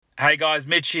Hey guys,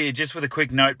 Mitch here, just with a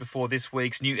quick note before this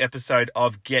week's new episode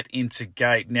of Get Into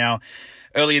Gate. Now,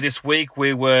 earlier this week,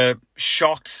 we were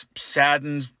shocked,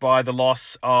 saddened by the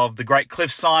loss of the great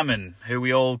Cliff Simon, who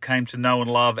we all came to know and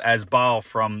love as Bale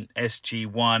from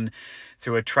SG1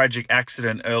 through a tragic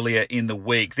accident earlier in the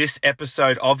week. This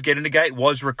episode of Get Into Gate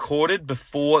was recorded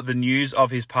before the news of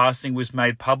his passing was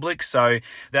made public, so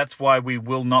that's why we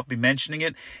will not be mentioning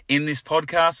it in this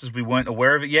podcast, as we weren't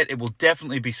aware of it yet. It will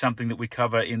definitely be something that we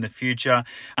cover in the future.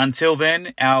 Until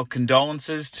then, our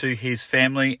condolences to his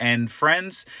family and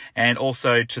friends, and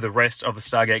also to the rest of the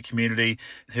Stargate community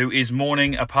who is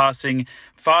mourning a passing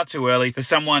far too early for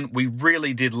someone we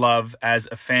really did love as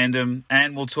a fandom,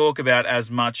 and we'll talk about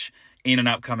as much in an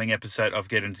upcoming episode of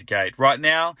Get Into Gate. Right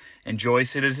now, enjoy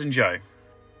Citizen Joe.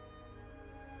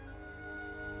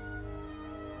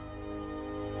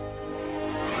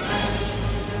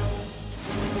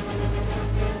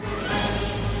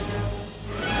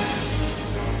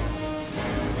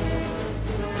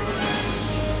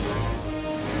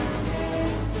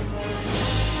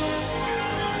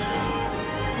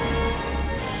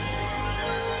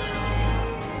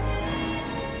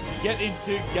 Get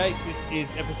Into Gate. This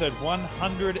is episode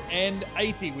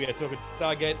 180. We are talking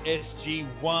Stargate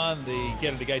SG1. The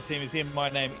Get Into Gate team is here. My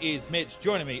name is Mitch.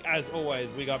 Joining me, as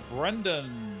always, we got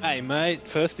Brendan. Hey, mate.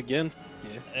 First again.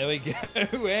 Yeah. There we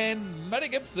go. And Matty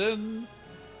Gibson.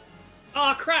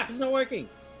 Oh, crap. It's not working.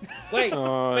 Wait.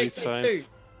 Oh, wait, he's take fine. two.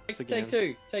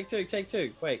 Again. Take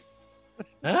two. Wait.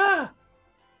 Ah!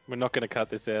 We're not going to cut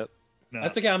this out. No,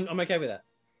 That's okay. I'm okay with that.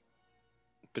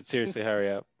 But seriously, hurry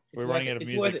up. we're running out of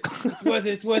It's music. worth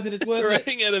it. It's worth it. We're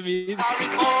running out of music. Sorry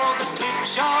for the clip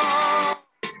show.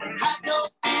 Have no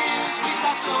fears, we've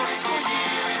got stories for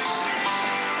years.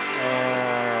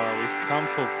 Oh, we've come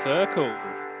full circle.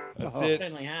 That's I it.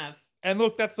 certainly have. And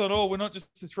look, that's not all. We're not just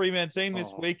a three-man team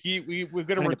this week. We've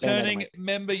got a I'm gonna ban that, returning mate.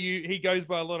 member. He goes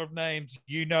by a lot of names.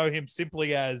 You know him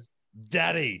simply as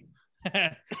Daddy.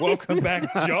 Welcome back,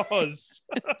 Jaws.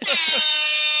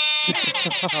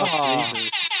 Oh,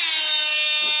 Jesus.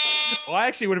 I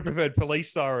actually would have preferred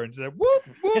police sirens. Whoop,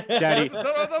 whoop. Daddy,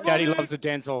 Daddy Daddy loves the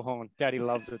Denzel horn. Daddy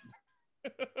loves it.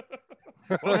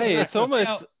 Hey, it's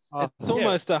almost Oh, it's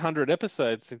almost 100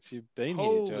 episodes since you've been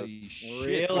Holy here, Just.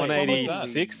 shit. Really?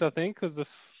 186, I think, was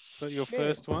your Shit.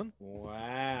 first one.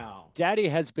 Wow. Daddy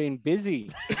has been busy.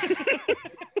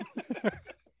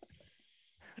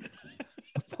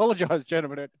 Apologize,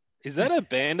 gentlemen. Is that a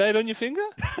Band-Aid on your finger?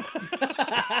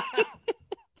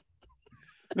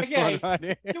 That's Okay. not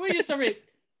right. Can we just stop it?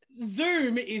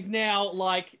 Zoom is now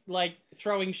like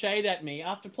throwing shade at me.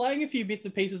 After playing a few bits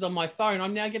and pieces on my phone,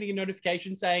 I'm now getting a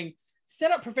notification saying,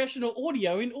 set up professional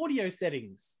audio in audio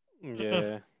settings.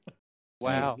 Yeah.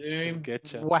 Wow. Zoom.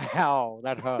 Getcha. Wow,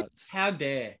 that hurts. How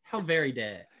dare. How very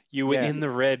dare. You were Yeah. in the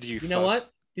red, You know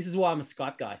what? This is why I'm a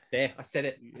Skype guy. There, I said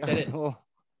it. I said it. Oh,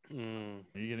 Mm.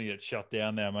 You're going to get shut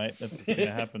down now, mate. That's what's going to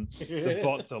happen. The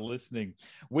bots are listening.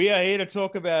 We are here to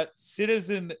talk about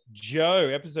Citizen Joe,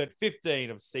 episode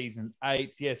 15 of season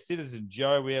 8. Yes, Citizen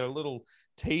Joe. We had a little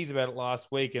tease about it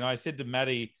last week, and I said to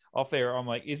Maddie off air, I'm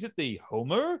like, is it the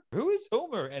Homer? Who is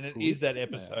Homer? And it is that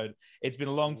episode. It's been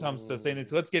a long time since I've seen this.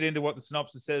 So let's get into what the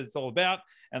synopsis says it's all about,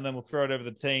 and then we'll throw it over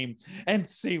the team and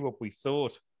see what we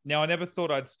thought. Now, I never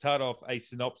thought I'd start off a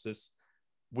synopsis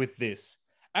with this.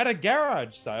 At a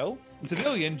garage sale,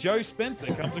 civilian Joe Spencer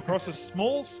comes across a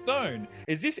small stone.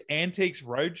 Is this Antiques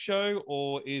Roadshow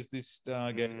or is this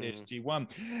Stargate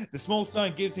SG1? The small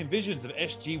stone gives him visions of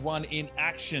SG1 in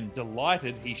action.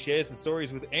 Delighted, he shares the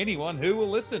stories with anyone who will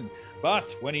listen.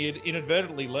 But when he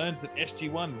inadvertently learns that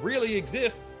SG1 really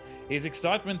exists, his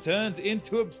excitement turns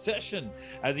into obsession.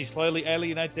 As he slowly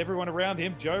alienates everyone around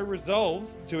him, Joe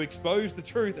resolves to expose the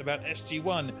truth about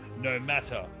SG1, no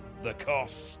matter the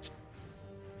cost.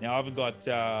 Now, I haven't got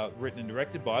written and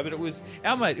directed by, but it was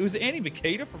our mate. It was Andy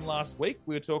Makita from last week.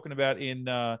 We were talking about in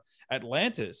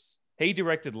Atlantis. He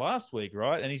directed last week,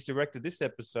 right? And he's directed this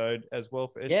episode as well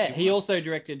for SG1. Yeah, he also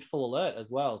directed Full Alert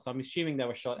as well. So I'm assuming they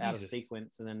were shot out of Jesus.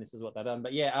 sequence, and then this is what they've done.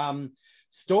 But yeah,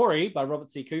 story by Robert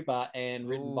C. Cooper and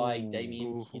written by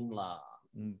Damien Kindler.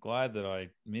 I'm glad that I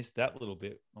missed that little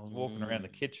bit. I was walking around the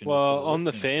kitchen. just Well, sort of on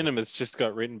the listening to Phantom, it's just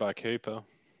got written by Cooper.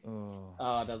 it. Oh.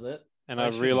 Oh, does it? And They I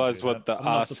shouldn't realized do what the I'm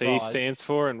not RC surprised. stands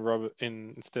for, and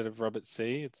instead of Robert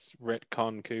C, it's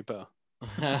Retcon Cooper.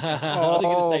 I was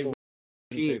going to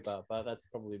say shit. Cooper, but that's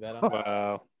probably better.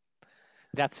 Wow.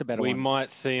 that's a better We one.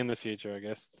 might see in the future, I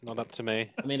guess. It's not up to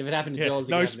me. I mean, if it happened to Yeah, Jaws,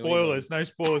 it no could happen to anyone. spoilers. No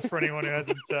spoilers for anyone who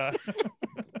hasn't.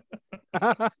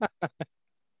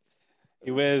 He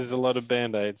wears a lot of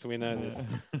Band-Aids. We know this.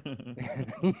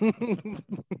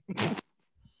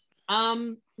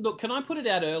 Look, can I put it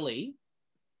out early?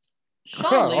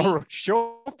 Charlene, Oh,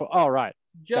 sure. Oh, right.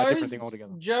 That different Joe's, thing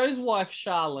altogether. Joe's wife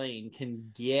Charlene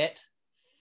can get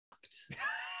fucked.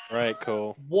 Right,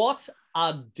 cool. What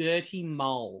a dirty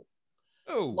mole.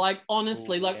 Oh, Like,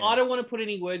 honestly, Ooh, like, yeah. I don't want to put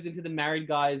any words into the married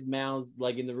guys' mouths,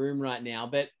 like, in the room right now,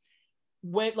 but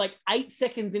we're like 8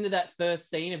 seconds into that first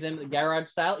scene of them at the garage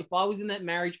sale. If I was in that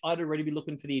marriage, I'd already be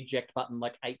looking for the eject button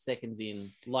like 8 seconds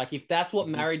in. Like, if that's what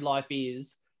married life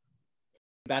is,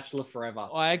 Bachelor forever.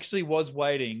 I actually was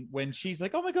waiting when she's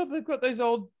like, "Oh my god, they've got those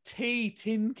old tea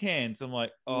tin cans." I'm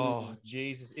like, "Oh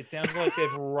Jesus!" It sounds like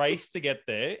they've raced to get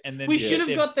there, and then We should have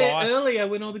they're got there buy- earlier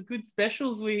when all the good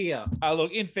specials were here. Oh,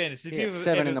 look, in fairness, if Yeah, you've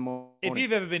 7 in ever, the morning. if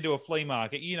you've ever been to a flea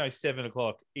market, you know 7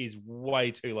 o'clock is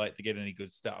way too late to get any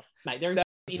good stuff. Mate, they're in That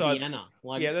side- Indiana.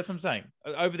 Like, Yeah, that's what I'm saying.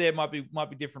 Over there might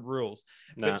be different rules.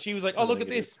 Nah, But she was like, I "Oh, don't look at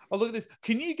think it this! Oh, look at this!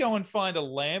 Can you go and find a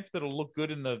lamp that'll look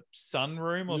good in the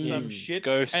sunroom or some shit?"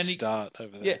 Go And he- start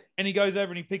over there. Yeah, and he goes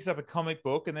over and he picks up a comic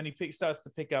book, and then he starts to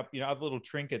pick up, other little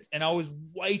trinkets. And I was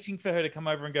waiting for her to come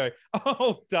over and go,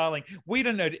 "Oh, darling, we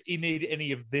don't know you need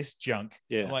any of this junk."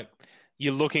 Yeah. I'm like,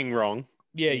 You're looking wrong.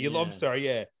 "Yeah, Yeah. I'm sorry,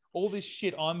 yeah, all this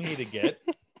shit I'm here to get,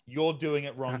 you're doing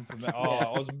it wrong for me." Oh,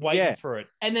 I was waiting Yeah. for it.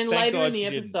 and then Thank later God in the she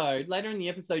didn't.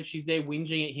 episode, she's there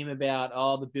whinging at him about,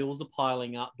 oh, the bills are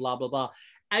piling up, blah, blah, blah.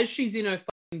 As she's in her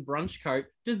fucking brunch coat,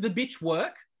 does the bitch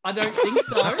work? I don't think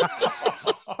so.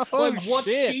 Like, what's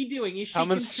shit. she doing? Is she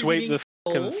Come and sweep the fucking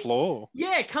contributing floor.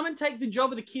 Yeah, come and take the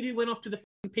job of the kid who went off to the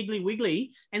fucking Piggly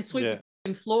Wiggly and sweep Yeah. the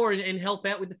fucking floor and help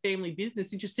out with the family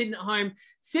business, and just sitting at home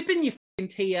sipping your fucking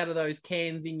tea out of those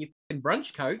cans in your fucking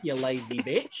brunch coat, you lazy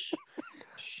bitch.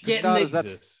 Getting Starters, the,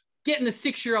 that's- getting the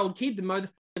 6-year-old kid to mow the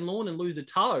fucking lawn and lose a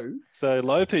toe. So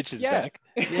Low Pitch is Yeah. back.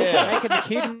 Yeah. Making the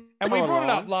kid. And we go brought it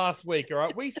up along. last week, all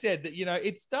right? We said that,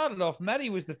 it started off, Maddie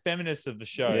was the feminist of the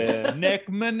show. Yeah. Neck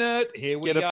minute, here we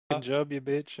Get a go. fucking job, you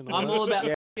bitch. And I'm all all about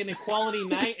Yeah. fucking equality,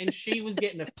 mate, and she was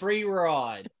getting a free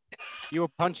ride. You were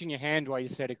punching your hand while you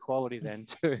said equality then,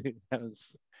 too.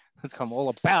 That's come all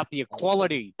about the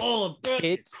equality. All about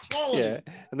It- equality. Yeah.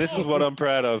 And this is what I'm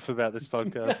proud of about this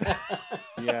podcast.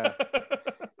 Yeah.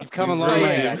 You've come a You long really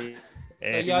way, have. Daddy. So,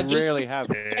 You yeah, I just- really have.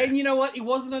 And you know what? It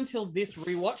wasn't until this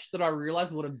rewatch that I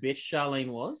realized what a bitch Charlene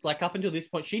was. Like, up until this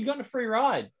point, she'd gotten a free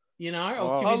ride. I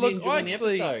was too Oh, busy look, enjoying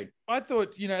actually- the episode. I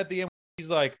thought, at the end,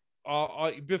 she's like,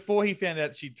 before he found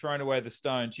out she'd thrown away the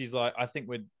stone, she's like, "I think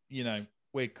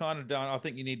we're kind of done. I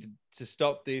think you need to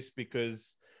stop this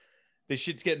because this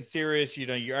shit's getting serious.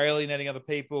 You're alienating other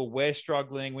people. We're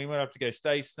struggling. We might have to go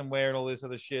stay somewhere and all this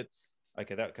other shit."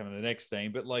 Okay, that kind of the next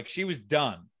scene, but like she was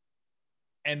done.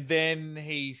 And then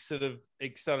he sort of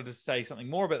started to say something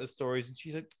more about the stories, and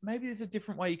she's like, "Maybe there's a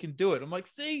different way you can do it." I'm like,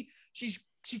 "See,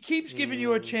 she keeps giving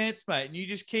you a chance, mate, and you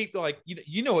just keep like,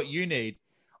 you know what you need.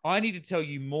 I need to tell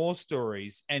you more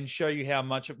stories and show you how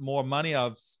much more money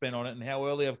I've spent on it and how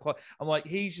early I'm like,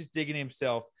 he's just digging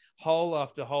himself hole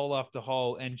after hole after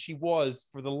hole, and she was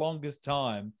for the longest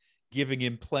time giving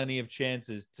him plenty of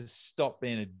chances to stop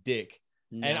being a dick.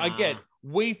 And I get,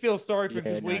 we feel sorry for him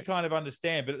Yeah, because we no. kind of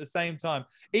understand, but at the same time,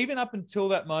 even up until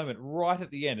that moment, right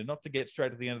at the end, and not to get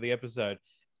straight to the end of the episode,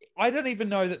 I don't even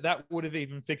know that would have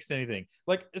even fixed anything.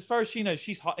 Like, as far as she knows,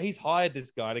 he's hired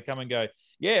this guy to come and go,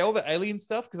 yeah, all the alien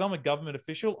stuff, because I'm a government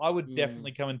official, I would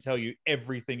definitely come and tell you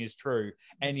everything is true.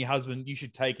 And your husband, you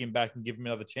should take him back and give him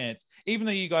another chance. Even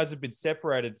though you guys have been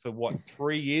separated for,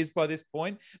 3 years by this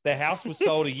point? The house was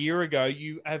sold a year ago.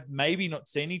 You have maybe not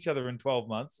seen each other in 12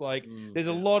 months. Like, there's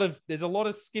a lot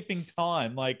of skipping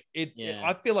time. Like, Yeah.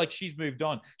 I feel like she's moved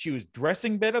on. She was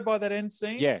dressing better by that end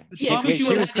scene. Yeah. The Yeah, time because she she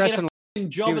was was dressing.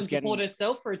 job He and was support getting-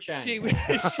 herself for a change.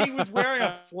 She was wearing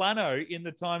a flannel in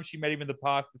the time she met him in the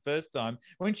park the first time.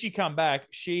 When she come back,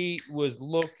 she was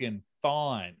looking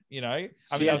fine. She I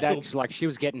had was that, still, like she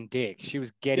was getting dick. She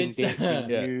was getting It's- dick. She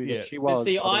Yeah, knew yeah. that she But was.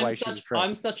 see, by the way she was I'm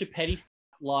dressed. such a petty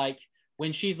like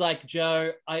when she's like,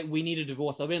 Joe, we need a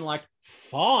divorce. I've been like,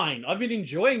 fine. I've been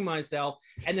enjoying myself.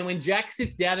 And then when Jack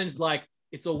sits down and is like,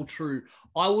 it's all true,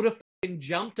 I would have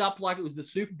jumped up like it was the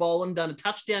Super Bowl and done a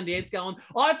touchdown dance going,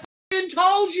 I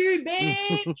told you,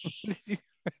 bitch.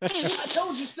 I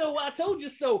told you so. I told you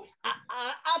so.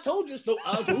 I told you so.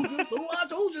 I told you so. I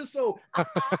told you so.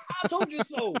 I told you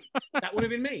so. That would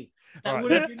have been me. That All right,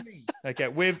 would have been me. okay.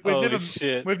 We've Holy never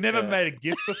shit. we've never Yeah. made a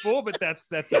gift before, but that's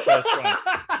the first one.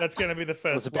 That's going to be the I was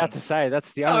first about one. to say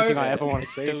that's the only No. thing I ever want to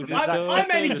see. Told From you that. so. I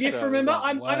made a told you gif. so. Remember,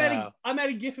 Like, I made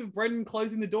a gif of Brendan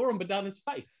closing the door on Badana's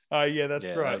face. Oh yeah, that's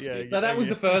Yeah, right. that was Yeah, good. So that was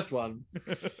the first one.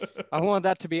 I want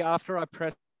that to be after I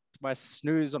press my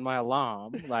snooze on my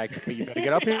alarm. Like, you better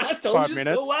get up here I in told 5 you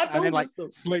minutes, so. I and told then you like so.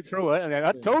 sleep through it, and then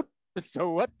I told So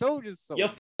what? Told you so. You're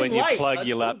When you late. plug I your told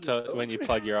you laptop, so. when you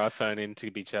plug your iPhone in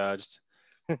to be charged.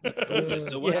 Yeah,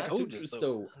 I told you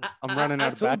so. I'm running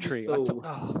out of told you battery. so.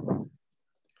 Oh,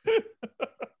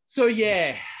 So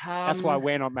yeah, that's why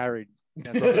we're not married.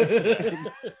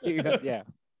 Yeah.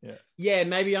 Yeah,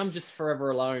 maybe I'm just forever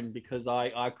alone because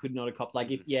I could not have copped. Like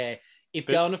if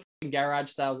But- going to fucking garage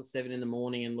sales at 7 a.m.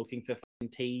 and looking for fucking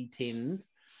tea tins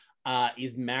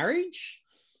is marriage,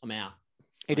 I'm out.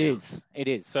 It is. It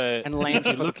is. So And if lamps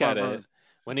you for the look at front row. it,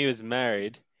 when he was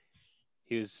married,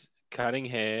 he was cutting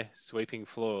hair, sweeping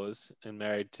floors, and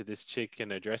married to this chick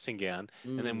in a dressing gown.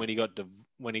 And then when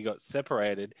he got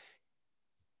separated,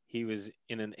 he was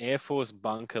in an Air Force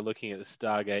bunker looking at the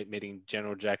Stargate, meeting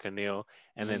General Jack O'Neill,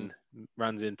 and then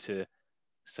runs into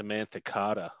Samantha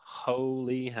Carter.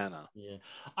 Holy Hannah! Yeah,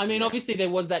 I mean, obviously there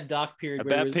was that dark period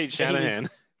where About Pete Shanahan.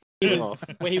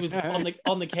 where he was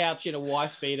on the couch in a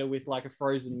wife beater with like a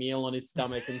frozen meal on his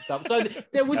stomach and stuff. So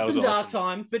there was That was some dark awesome.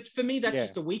 time, but for me, that's Yeah.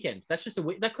 just a weekend. That's just a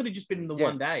week. That could have just been the Yeah.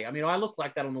 one day. I mean, I look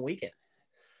like that on the weekends.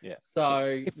 Yeah. So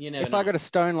If, you never if know. I got a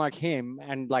stone like him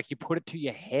and like you put it to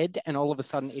your head and all of a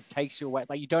sudden it takes you away,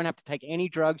 like you don't have to take any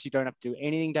drugs, you don't have to do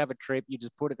anything to have a trip. You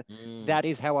just put it. Mm. That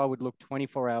is how I would look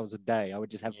 24 hours a day. I would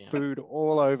just have Yeah. food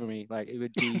all over me. Like it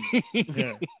would be.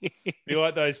 Yeah. Be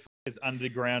like those f***ers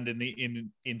underground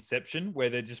in Inception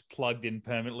where they're just plugged in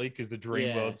permanently because the dream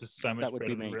Yeah. world's just so much That would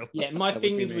better be than me. real. Yeah, my That would be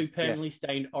fingers me. were Yeah. permanently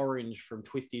stained orange from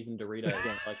Twisties and Doritos.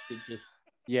 Yeah. Like it just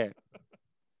Yeah.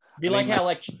 be I like mean,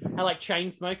 how like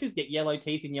chain smokers get yellow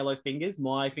teeth and yellow fingers.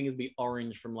 My fingers be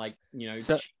orange from like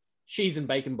So- cheese and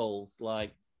bacon balls.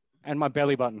 Like And my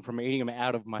belly button from eating them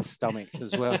out of my stomach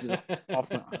as well. Just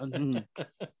off my,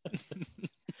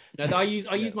 no, I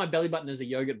use my belly button as a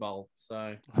yogurt bowl.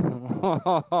 So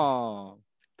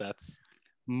That's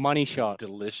money shot.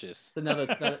 delicious.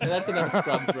 that's another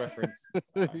Scrubs reference.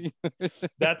 So.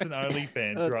 That's an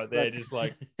OnlyFans That's- right there,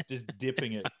 that's- just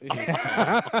dipping it.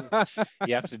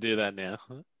 You have to do that now.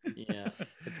 Yeah.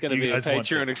 It's going to You be a guys want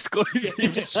Patreon this.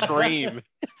 exclusive stream.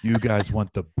 You guys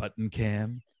want the button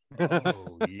cam?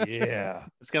 Oh yeah.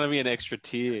 It's going to be an extra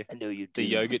tier. I know you The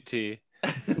yogurt tier.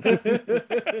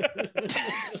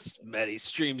 Matty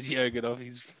streams yogurt off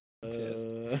his chest.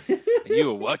 You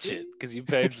will watch it because you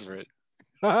paid for it.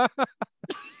 I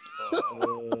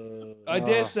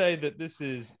dare say that this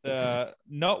is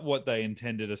not what they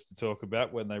intended us to talk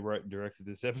about when they wrote and directed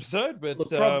this episode, but Look,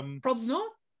 prob's not.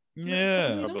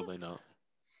 yeah. Probably not.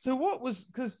 So what was,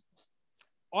 because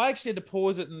I actually had to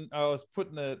pause it and I was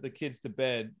putting the kids to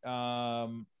bed.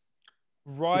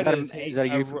 Right Is that a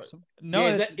euphemism? No,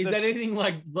 Yeah, is that's- that anything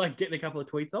like getting a couple of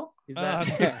tweets off? Is that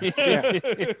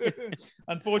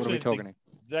Unfortunately, What are we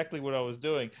it's exactly what I was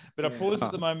doing. But I Yeah. paused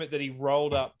at the moment that he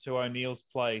rolled up to O'Neill's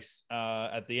place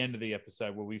at the end of the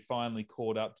episode where we finally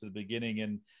caught up to the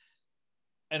beginning.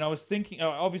 And I was thinking,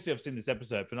 obviously I've seen this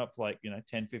episode for not for like,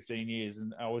 10, 15 years.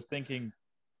 And I was thinking,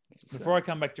 before I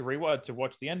come back to Rewired to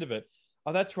watch the end of it,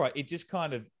 oh, that's right. It just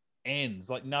kind of ends.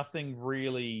 Like nothing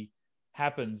really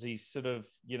happens. He's sort of,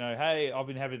 hey, I've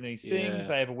been having these things. Yeah.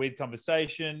 They have a weird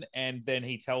conversation. And then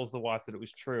he tells the wife that it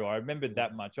was true. I remembered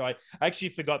that much. I actually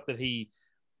forgot that he,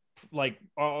 like,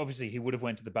 obviously he would have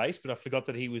went to the base, but I forgot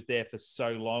that he was there for so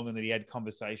long and that he had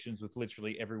conversations with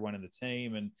literally everyone in the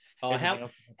team. And everything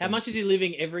else. how much is he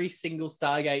living every single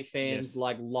Stargate fan's Yes.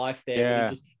 like life there? Yeah. Where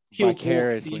he just Kilt walks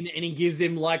Vicariously. in and he gives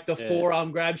him like the Yeah.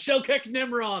 forearm grab. Shellkek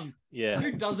Nemron. Yeah.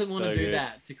 Who doesn't want to So do good.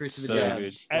 that to Christopher So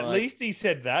Judge? good. At Like, least he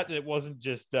said that, and it wasn't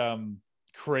just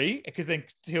Cree, because then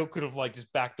Hill could have like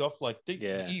just backed off, like, don't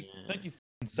Yeah. you f***ing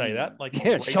say that, like,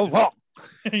 Yeah, you show racist- up.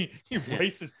 you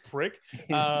racist prick.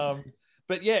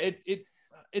 But yeah,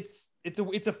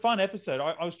 it's a fun episode.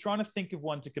 I was trying to think of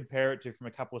one to compare it to from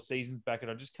a couple of seasons back,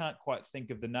 and I just can't quite think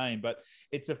of the name. But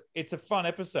it's a fun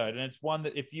episode, and it's one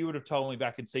that if you would have told me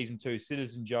back in season 2,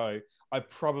 Citizen Joe, I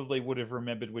probably would have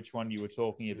remembered which one you were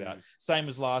talking about. Same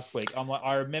as last week. I'm like,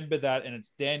 I remember that, and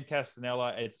it's Dan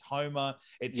Castanella, it's Homer.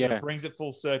 It sort Yeah. of brings it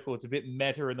full circle. It's a bit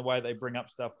meta in the way they bring up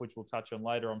stuff, which we'll touch on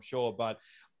later, I'm sure. But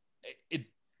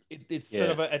it's sort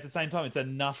Yeah. of at the same time, it's a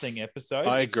nothing episode.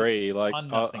 I It's agree. Like, fun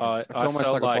nothing. I It's almost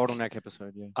felt like a bottleneck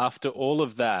episode. Yeah. after all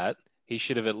of that, he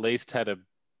should have at least had a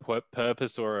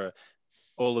purpose or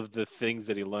all of the things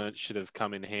that he learned should have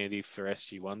come in handy for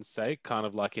SG1's sake, kind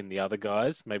of like in the other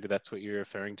guys. Maybe that's what you're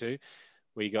referring to,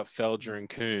 where you got Felger and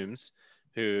Coombs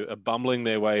who are bumbling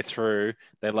their way through.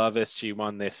 They love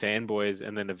SG1, they're fanboys,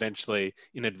 and then eventually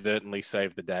inadvertently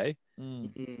save the day.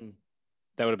 mm.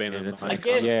 That would have been Yeah, a that's nice I nice.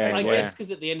 guess, Yeah, I yeah. guess,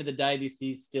 because at the end of the day, this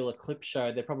is still a clip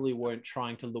show. They probably weren't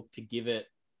trying to look to give it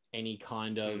any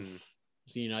kind of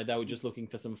So, they were just looking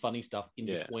for some funny stuff in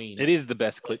Yeah. between. It is the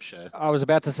best clip show. I was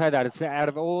about to say that it's out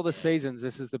of all the seasons,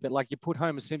 this is the bit like you put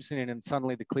Homer Simpson in, and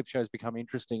suddenly the clip shows become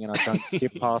interesting, and I don't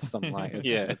skip past them. Like,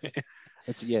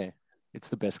 it's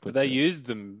the best But clip. they show. used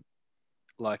them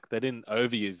like they didn't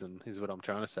overuse them, is what I'm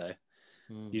trying to say.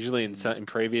 Usually in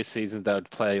previous seasons, they would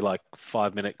play like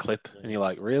 5-minute clip, and you're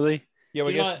like, really? Yeah, well,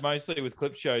 I You know guess what? mostly with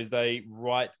clip shows, they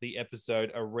write the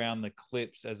episode around the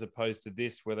clips as opposed to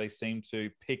this, where they seem to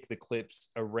pick the clips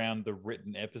around the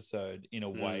written episode in a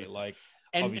way. Like,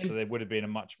 obviously, there would have been a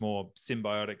much more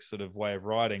symbiotic sort of way of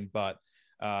writing. But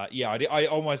I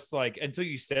almost like, until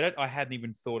you said it, I hadn't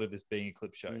even thought of this being a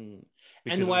clip show. And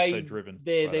Because the it was way so driven. by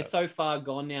they're that. so far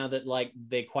gone now that like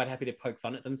they're quite happy to poke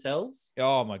fun at themselves.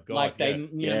 Oh my God. Like they yeah.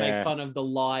 make Yeah. fun of the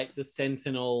Light, the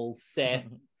Sentinel, Seth,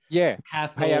 Yeah,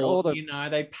 Hathor, Pay out all the-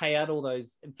 they pay out all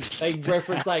those. They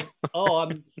reference like,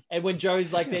 and when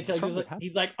Joe's like, they're What's telling wrong you, with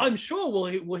he's like, I'm sure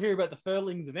we'll hear about the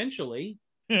Furlings eventually.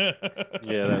 Yeah,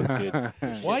 that was good.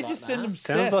 Why'd like you send that. him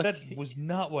Sounds Seth? like- That was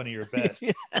not one of your best.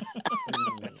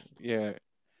 yeah.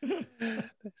 They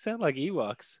sound like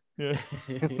Ewoks. Yeah.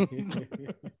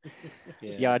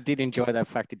 Yeah, I did enjoy that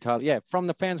fact entirely. Yeah, from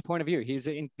the fans' point of view, he's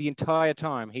in the entire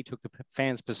time he took the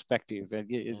fans' perspective, and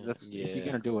that's if you're Yeah.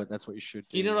 gonna do it, that's what you should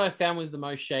do. You know what I found was the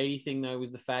most shady thing though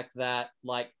was the fact that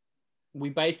like we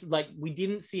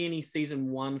didn't see any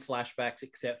season 1 flashbacks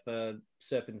except for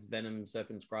Serpent's Venom,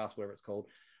 Serpent's Grass, whatever it's called,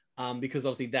 because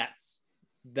obviously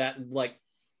that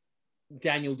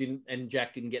Daniel didn't and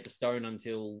Jack didn't get the stone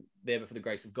until There But for the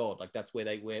Grace of God. Like that's where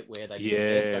they get their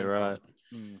Yeah, stone right.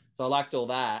 from. So I liked all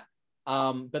that.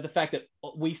 But the fact that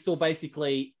we saw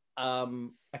basically a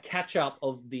catch up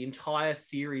of the entire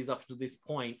series up to this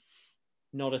point,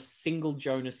 not a single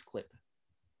Jonas clip.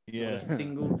 Not Yeah. a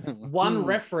single one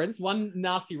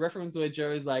nasty reference where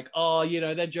Joe is like, oh,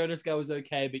 that Jonas guy was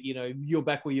okay, but you're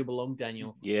back where you belong,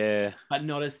 Daniel. Yeah, But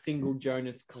not a single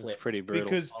Jonas it's clip. pretty brutal.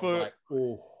 Because I was for like,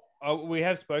 oh, we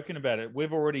have spoken about it.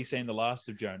 We've already seen the last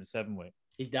of Jonas, haven't we?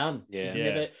 he's done. Yeah. He's Yeah.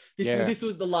 never, Yeah. this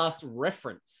was the last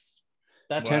reference.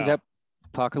 That Turns Wow. out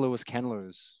Parker Lewis can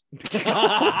lose, and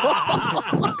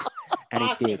and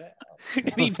he did.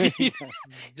 he did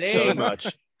so Damn. much.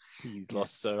 He's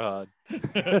lost so hard.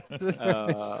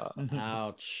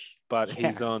 Ouch. But Yeah.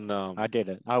 he's on I did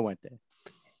it. I went there.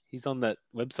 he's on that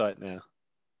website now.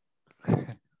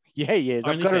 Yeah, he is.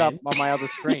 I've got it up OnlyFans. on my other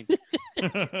screen.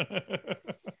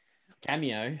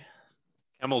 Cameo.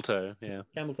 Camel toe, yeah.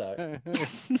 Camel toe.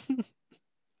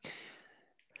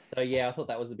 So yeah, I thought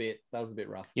that was a bit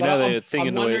rough. You But know, I'm, the thing I'm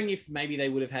in the way- wondering if maybe they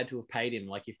would have had to have paid him,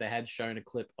 like if they had shown a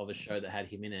clip of a show that had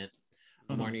him in it.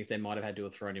 I'm Mhm. wondering if they might have had to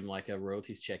have thrown him like a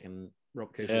royalties check, and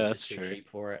Rob Cooper Yeah, was that's just too true. cheap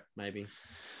for it. Maybe.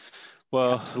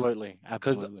 Well, Absolutely,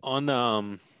 because absolutely. on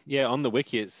on the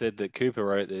wiki it said that Cooper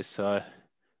wrote this, so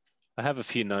I have a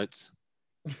few notes.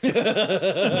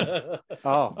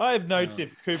 Oh, I have notes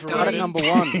if Cooper start wrote at it. number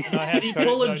one. And I have Did he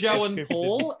pull a notes Joe if and Cooper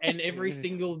Paul, didn't. and every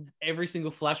single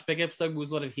flashback episode was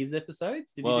one of his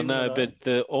episodes? Did he Well, do one no, of but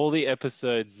those? all the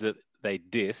episodes that they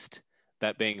dissed,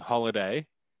 that being Holiday,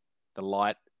 the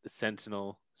Light, the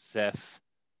Sentinel, Seth,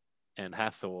 and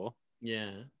Hathor,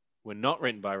 yeah. were not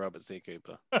written by Robert C.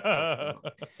 Cooper. Of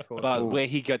course. But Ooh. where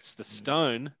he gets the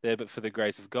stone, There But for the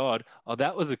Grace of God,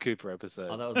 that was a Cooper episode.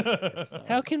 Oh, that was a good episode.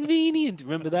 How convenient!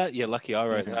 Remember that? Yeah, lucky I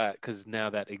wrote Yeah. that because now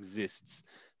that exists.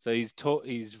 So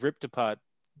he's ripped apart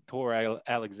Tor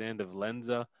Alexander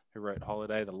Valenza, who wrote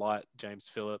Holiday, The Light, James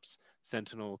Phillips,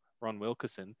 Sentinel, Ron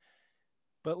Wilkerson.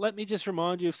 But let me just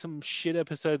remind you of some shit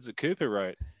episodes that Cooper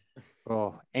wrote.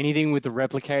 Oh, anything with the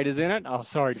replicators in it? Oh,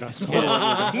 sorry, don't spoil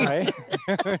what you're going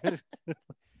to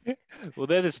say. Well,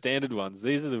 they're the standard ones.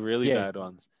 These are the really Yeah. bad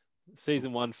ones.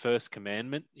 Season 1, First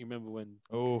Commandment. You remember when?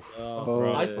 Oh,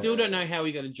 Oh. I still don't know how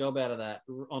he got a job out of that,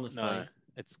 honestly. No,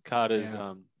 it's Carter's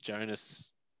Yeah. Jonas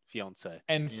fiance.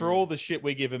 and for Yeah. all the shit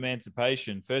we give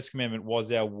Emancipation, First Commandment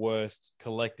was our worst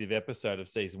collective episode of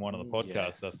season 1 of the podcast,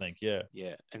 Yes. I think. Yeah.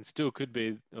 Yeah, and still could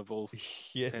be of all 10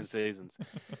 Yes. seasons.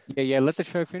 Yeah, let the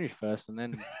show finish first, and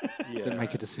then Yeah.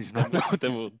 make a decision.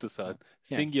 Then we'll decide.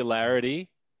 Yeah. Singularity.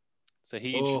 So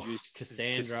he Oh, introduced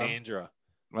Cassandra. Cassandra.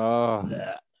 Oh,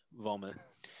 Blech. Vomit.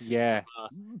 yeah.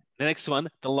 The next one,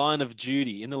 The Line of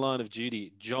Duty. In The Line of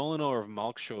Duty, Jolinar of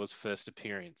Malkshaw's first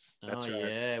appearance. That's oh, right.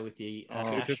 yeah, with the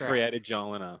Cooper Ashra. created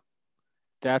Jolinar.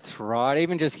 That's right.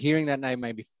 Even just hearing that name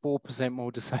made me 4%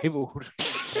 more disabled.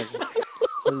 This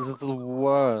is the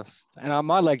worst. And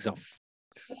my legs are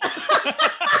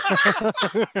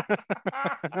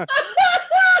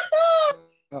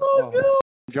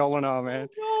Jolinar, man.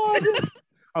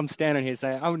 I'm standing here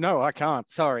saying, oh, no, I can't.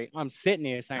 Sorry. I'm sitting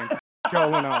here saying,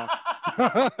 Jolinar.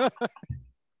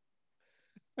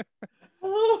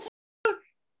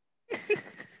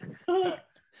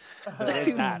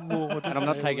 There's that. And I'm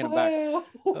not taking it back.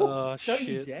 Oh, Don't you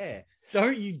shit. dare.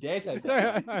 Don't you dare take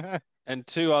that. And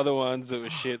two other ones that were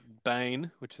shit. Bane,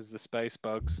 which is the space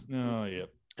bugs, Oh, yeah.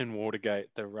 and Watergate,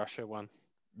 the Russia one.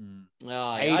 Mm. Oh,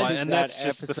 yeah, Hated And that that's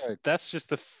episode. just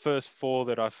the first four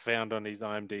that I found on his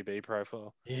IMDb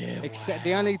profile. yeah, Except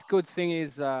the only good thing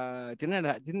is,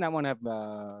 didn't that one have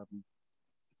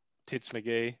Tits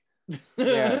McGee.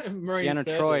 Yeah. Marina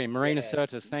Deanna Troy, Sirtis, Marina yeah.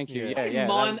 Sirtis? Thank you. Yeah. Yeah, yeah.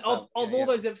 Mine, that of was- all yeah.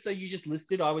 those episodes you just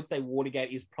listed, I would say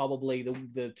Watergate is probably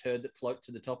the turd that floats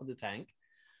to the top of the tank.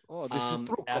 Oh, this just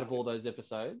Out of all those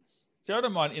episodes. So I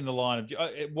don't mind in the line of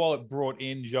while it brought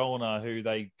in Jolena, who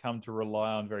they come to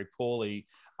rely on very poorly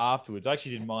afterwards. I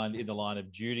actually didn't mind in the line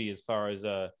of duty as far as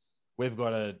we've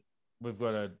got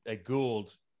a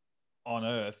Gould on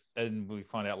Earth, and we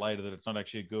find out later that it's not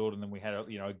actually a Gould, and then we had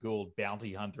a Gould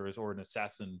bounty hunter or an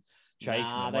assassin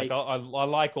chasing them. They- Like I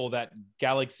like all that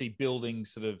galaxy building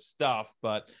sort of stuff,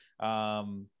 but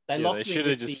They Yeah, lost they me shoulda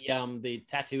with just- the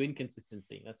tattoo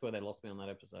inconsistency. That's where they lost me on that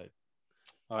episode.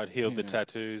 I'd healed the Yeah.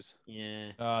 tattoos.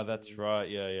 Yeah, that's right.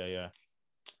 Yeah.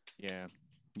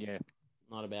 Yeah.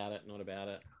 not about it. Not about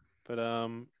it. But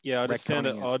yeah, I just found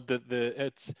it Retconning odd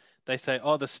that they say,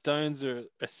 oh, the stones are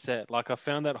a set. Like I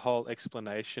found that whole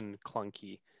explanation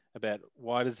clunky about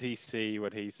why does he see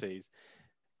what he sees.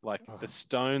 Like the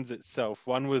stones itself,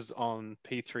 one was on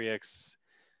P3X,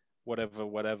 whatever,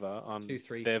 on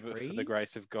 233. there for the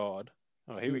grace of God.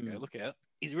 Oh, here we go. Mm. Look out.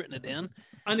 He's written it down.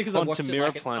 Only because I watched Quantum it Mirror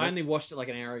like Planet. I only watched it like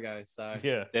an hour ago. So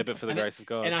Yeah. There, but for the And it- grace of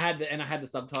God. and I had the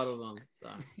subtitles on. So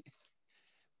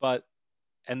But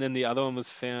and then the other one was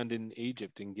found in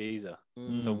Egypt in Giza.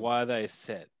 Mm. So why are they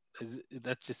set?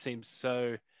 That just seems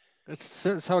so. It's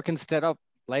so it can set up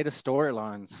later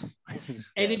storylines.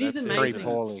 And it is that's Very amazing.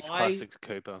 poorly. It's I classic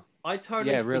Cooper. I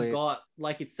totally Yeah, really. forgot.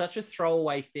 Like it's such a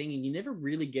throwaway thing, and you never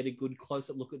really get a good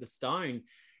close-up look at the stone,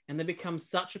 and they become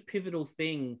such a pivotal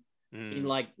thing in Mm.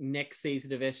 like next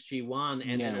season of SG1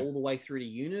 and then Yeah. all the way through to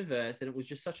Universe, and it was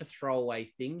just such a throwaway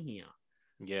thing here.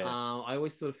 Yeah, I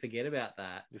always sort of forget about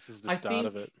that. this is the I start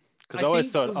of think- it. Because I I always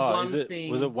think thought, the oh, one was it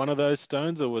thing- one of those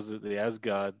stones or was it the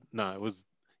Asgard? No, it was.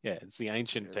 Yeah, it's the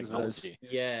ancient It was those- technology.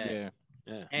 Yeah, Yeah.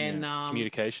 Yeah, and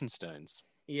communication stones.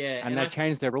 yeah, And they I-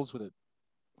 changed their rules with it.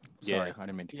 Sorry, Yeah. I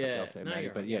didn't mean to cut Yeah, you off there, no, mate.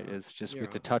 you're But right, yeah, you're right. it's just You're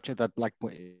with the right. touch of that, like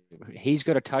he's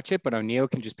got to touch it, but O'Neill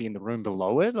can just be in the room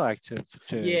below it, like to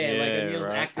yeah, like Yeah, O'Neill's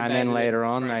right. activated and then it later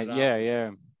on, thrown they it yeah,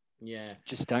 up. Yeah.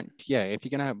 just don't. Yeah, if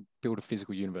you're gonna build a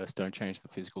physical universe, don't change the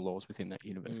physical laws within that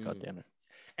universe. Mm. God damn it.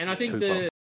 And I think Cooper. the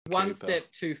one Cooper.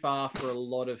 step too far for a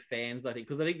lot of fans, I think,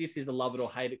 because I think this is a love it or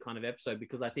hate it kind of episode,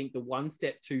 because I think the one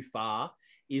step too far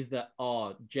is that,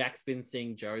 Jack's been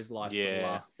seeing Joe's life for the Yeah.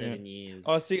 last 7 years.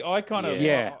 Oh, see, I kind of,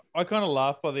 Yeah. I kind of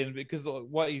laugh by then because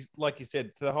what he's like you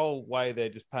said, the whole way they're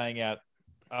just paying out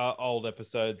old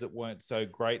episodes that weren't so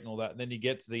great and all that, and then you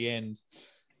get to the end,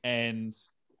 and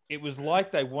it was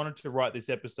like they wanted to write this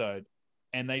episode,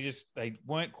 and they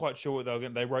weren't quite sure what they were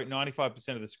going. They wrote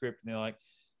 95% of the script, and they're like,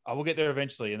 "Oh, we'll get there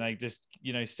eventually," and they just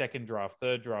second draft,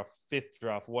 third draft, fifth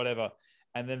draft, whatever,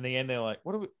 and then the end they're like,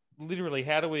 "What do we?" Literally,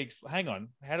 how do we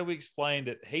explain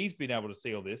that he's been able to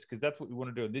see all this? Because that's what we want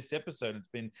to do in this episode. It's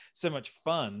been so much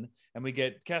fun, and we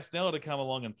get Castanella to come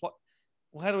along and plot.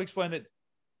 Well, how do we explain that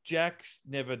Jack's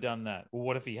never done that? Well,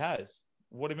 what if he has?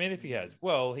 What do you mean if he has?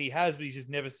 Well, he has, but he's just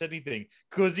never said anything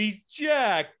because he's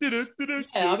Jack. Yeah,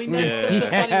 I mean, that's Yeah.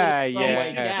 a funny little Yeah, throwaway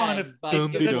yeah. gag, Kind of but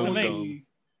dum, the dum, more dum.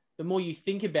 the more you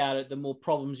think about it, the more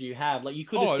problems you have. Like you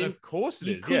could have Oh, said, of course it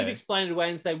you is. could have Yeah. explained it away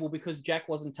and say, well, because Jack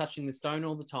wasn't touching the stone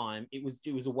all the time, it was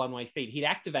a one-way feed. He'd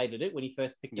activated it when he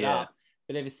first picked it Yeah. up,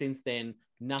 but ever since then,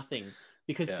 nothing.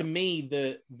 Because Yeah. to me,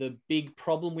 the big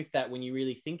problem with that, when you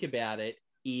really think about it,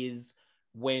 is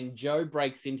when Joe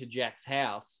breaks into Jack's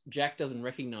house, Jack doesn't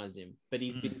recognize him, but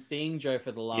he's been seeing Joe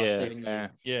for the last Yeah. 7 years.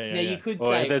 Yeah. Yeah. Now you could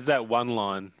Or say, there's that one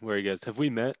line where he goes, "Have we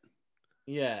met?"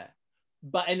 yeah.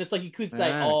 And it's like you could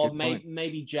say, Ah, good maybe, point.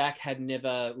 maybe Jack had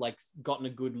never like gotten a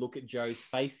good look at Joe's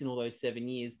face in all those 7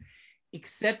 years,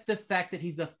 except the fact that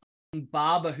he's a f***ing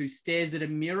barber who stares at a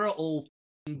mirror all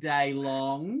f***ing day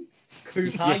long.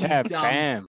 Cooper, Yeah, you dumb.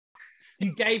 bam.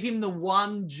 You gave him the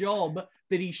one job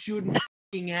that he shouldn't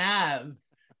f***ing have,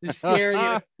 the staring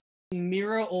at a f***ing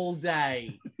mirror all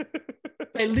day.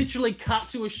 They literally cut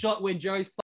to a shot where Joe's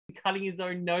f***ing cutting his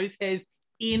own nose hairs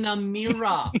in a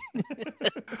mirror.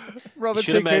 Robert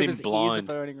Should have made him Cooper's ears are blind.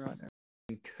 burning right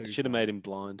now. Should have made him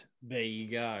blind. There you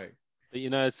go. But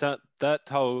it's that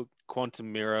whole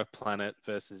quantum mirror planet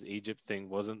versus Egypt thing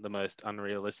wasn't the most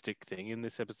unrealistic thing in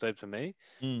this episode for me.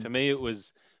 Mm. For me, it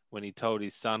was when he told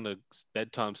his son a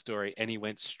bedtime story and he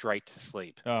went straight to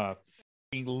sleep. Oh,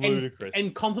 ludicrous.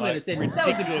 And complimented, Like, said, that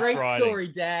was a ridiculous great writing. story,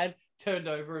 Dad. Turned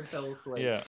over and fell asleep.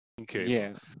 Yeah. Coop.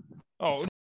 Yeah. Oh,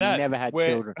 Never had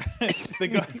where children. the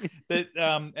guy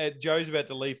that Joe's about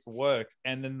to leave for work,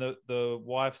 and then the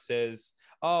wife says,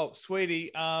 "Oh, sweetie,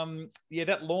 yeah,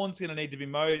 that lawn's gonna need to be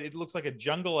mowed. It looks like a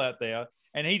jungle out there."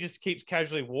 And he just keeps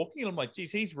casually walking, and I'm like,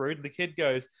 "Geez, he's rude." And the kid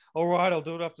goes, "All right, I'll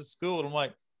do it after school." And I'm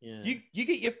like, Yeah. "You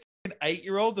get your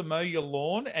 8-year-old to mow your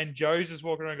lawn," and Joe's just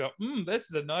walking around and go, "This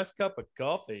is a nice cup of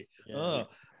coffee. Yeah. Oh,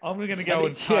 I'm gonna go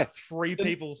and Yeah. cut 3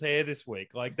 people's hair this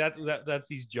week." Like that's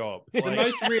his job. The Like,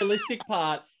 most realistic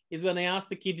part is when they ask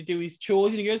the kid to do his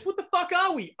chores and he goes, "What the fuck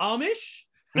are we, Amish?"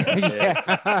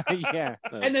 yeah. Yeah.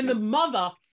 And then the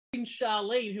mother, f***ing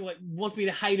Charlene, who like wants me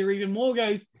to hate her even more,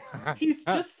 goes, "He's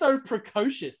just so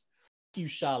precocious." F*** you,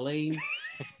 Charlene.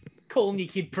 Calling your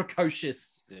kid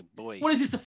precocious. Boy. What is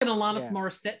this, a f***ing Alanis Yeah.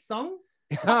 Morissette song?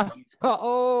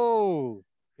 Oh.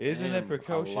 isn't it Damn,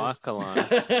 precocious? I like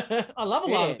Alanis. I love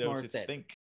Yeah. Alanis There was a Morissette.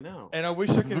 think. No. And I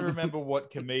wish I could remember what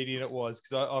comedian it was,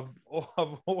 because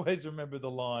I've always remembered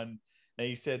the line. And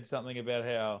he said something about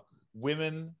how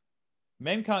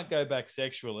men can't go back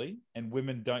sexually and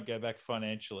women don't go back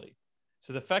financially.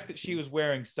 So the fact that she was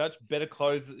wearing such better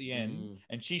clothes at the end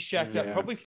and she shacked up, Yeah.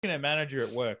 probably f***ing her manager at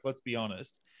work, let's be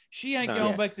honest. She ain't No.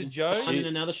 going Yeah. back to Joe. Finding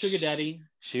another sugar daddy.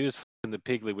 She was f***ing the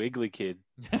Piggly Wiggly kid.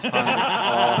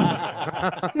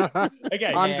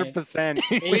 Okay. 100%.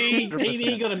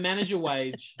 He got a manager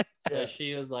wage. So Yeah.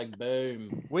 she was like,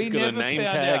 boom. We He's got a never name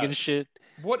found tag out. and shit.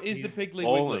 What is He's the Piggly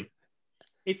balling. Wiggly?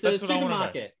 It's That's a what I wanna know.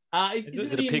 supermarket. Is it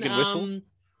it a pig and whistle?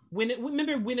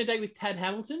 Remember Win a Date with Tad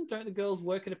Hamilton? Don't the girls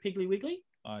work at a Piggly Wiggly?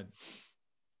 I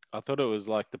I thought it was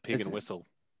like the Pig Is and it? Whistle.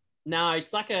 No,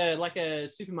 it's like a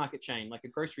supermarket chain, like a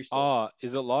grocery store. Oh,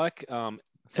 is it like Is that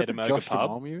the Edamoga Josh Pub?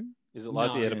 Duhamel? Is it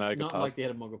like No, the it's Edamoga not Pub? like the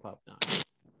Edamoga Pub.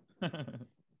 No,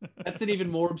 that's an even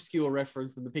more obscure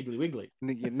reference than the Piggly Wiggly.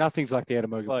 Nothing's like the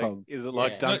Edamoga Like, Pub. is it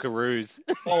like Yeah. Dunkaroos?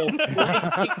 Oh,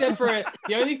 well, except for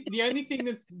the only thing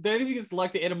that's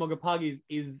like the Edamoga Pug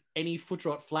is any Foot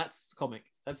Rot Flats comic.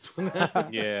 That's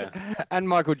Yeah. And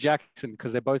Michael Jackson,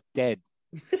 because they're both dead.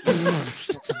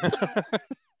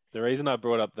 The reason I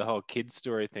brought up the whole kid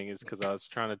story thing is because I was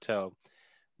trying to tell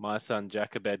my son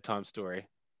Jack a bedtime story,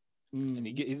 and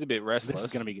he's a bit restless. This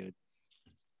is going to be good.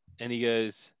 And he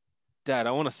goes, "Dad,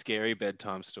 I want a scary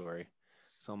bedtime story."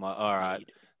 So I'm like, "All right."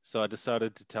 So I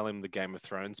decided to tell him the Game of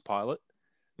Thrones pilot,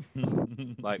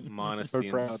 like minus So the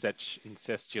proud.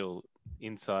 incestual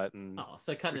insight and Oh,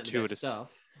 so cutting out the best Gratuitous. stuff.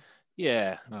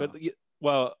 yeah. Oh. But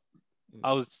well,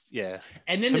 I was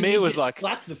And then For the me, it was midget like-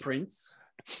 slapped the prince.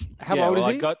 How Yeah, old well,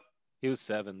 is he? He was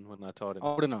 7 when I told him.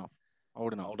 Old enough.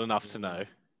 Old enough. Old enough to know,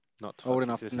 not to Old fuck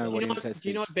enough his to sister. know Do what you know incest do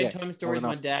you know is. what bedtime Yeah, stories old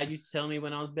my enough. dad used to tell me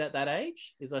when I was about that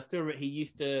age? Is I still remember he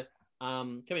used to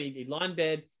come in, he'd lie in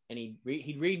bed and he'd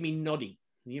read me Noddy.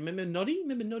 You remember Noddy?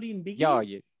 Remember Noddy and Biggie? Yeah,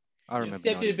 yeah. I remember.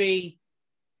 Except it'd be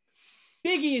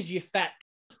Biggie is you fat.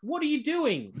 What are you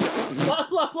doing? Blah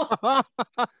blah blah.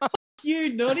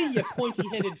 You Noddy, you pointy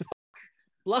headed fuck.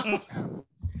 Blah.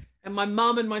 And my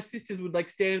mum and my sisters would like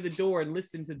stand at the door and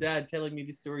listen to Dad telling me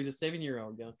this story as a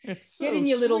 7-year-old. Going, get in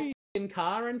your little f***ing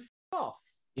car and f off.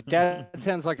 Your dad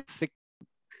sounds like a sick.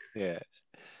 Yeah,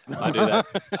 I do that.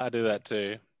 I do that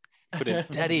too. Put in,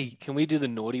 Daddy, can we do the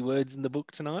naughty words in the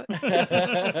book tonight?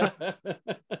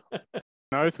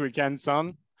 Oath we can,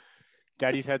 son.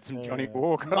 Daddy's had some Johnny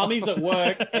Walker. Mummy's at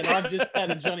work and I've just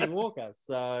had a Johnny Walker,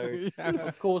 so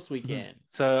of course we can.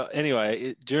 So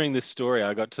anyway, during this story,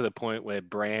 I got to the point where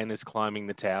Bran is climbing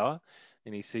the tower,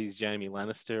 and he sees Jaime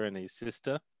Lannister and his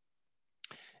sister.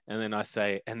 And then I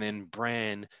say, and then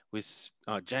Jaime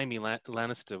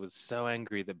Lannister was so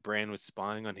angry that Bran was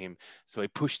spying on him, so he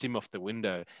pushed him off the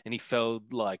window, and he fell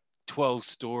like 12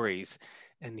 stories,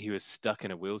 and he was stuck in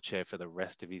a wheelchair for the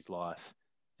rest of his life.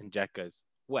 And Jack goes,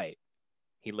 "Wait,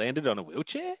 he landed on a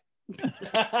wheelchair?"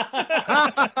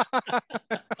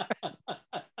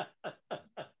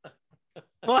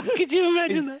 Why could you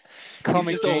imagine that?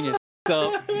 Comic just all genius.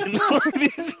 Up.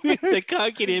 They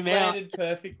can't get him out. Landed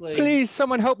perfectly. Please,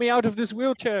 someone help me out of this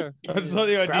wheelchair. I just like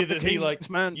the idea Grab the that he like keys,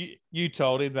 man. you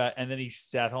told him that, and then he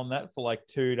sat on that for like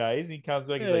 2 days, and he comes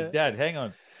back and he's Yeah. like, "Dad, hang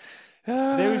on,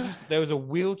 there was a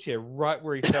wheelchair right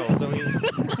where he fell." So he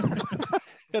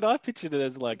But I pictured it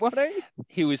as like What?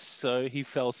 he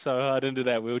fell so hard into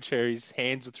that whelchair, his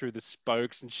hands were through the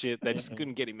spokes and shit. They just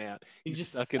couldn't get him out. He's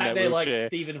just stuck sat in that there wheelchair. like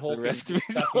Stephen the Hawking, rest of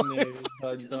his stuck in there life.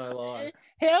 his entire life.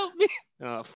 Help me!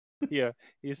 Oh, yeah,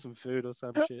 here's some food or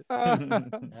some shit. Out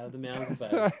of the mouths of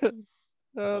babes.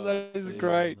 Oh, that is Yeah,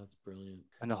 great. That's brilliant.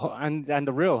 And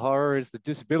the real horror is the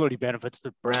disability benefits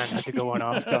that Bran had to go on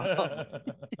after.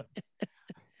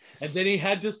 And then he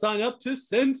had to sign up to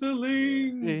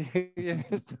Centrelink.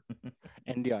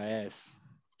 NDIS.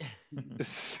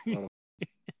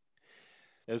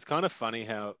 It was kind of funny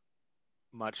how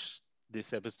much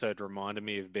this episode reminded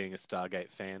me of being a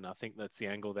Stargate fan. I think that's the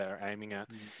angle they're aiming at,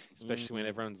 especially when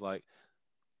everyone's like,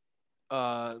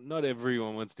 not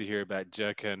everyone wants to hear about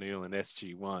Jack O'Neill and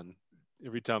SG-1.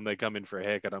 Every time they come in for a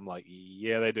haircut, I'm like,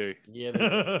 yeah, they do. Yeah,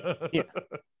 they do.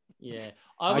 Yeah.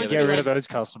 I get rid of those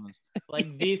customers.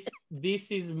 Like this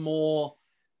is more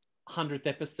 100th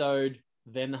episode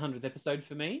than the 100th episode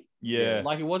for me. Yeah.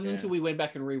 Like it wasn't until we went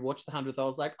back and rewatched the 100th, I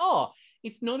was like, oh,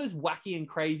 it's not as wacky and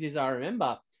crazy as I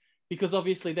remember. Because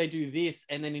obviously they do this,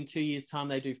 and then in 2 years' time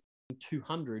they do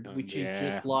 200, which is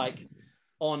just like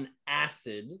on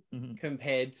acid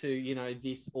compared to, you know,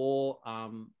 this or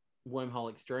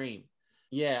Wormhole Extreme.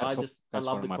 Yeah, I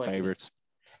love one of my favorites.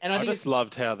 And I just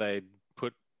loved how they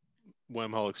put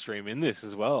Wormhole Extreme in this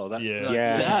as well. Dad, look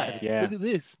at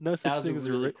this. No such thing as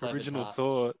really original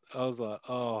thought. I was like,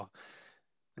 oh.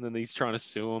 And then he's trying to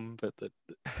sue him, but that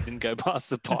didn't go past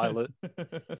the pilot.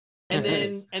 And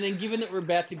then given that we're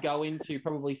about to go into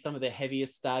probably some of the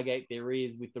heaviest Stargate there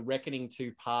is with the Reckoning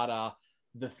two-parter,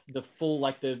 the full,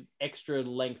 like the extra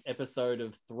length episode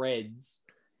of Threads,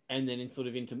 and then into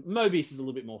Mobius is a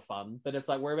little bit more fun, but it's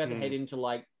like we're about to head into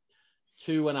like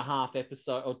 2.5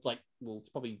 episodes, or like, well, it's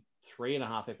probably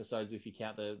 3.5 episodes if you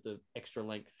count the extra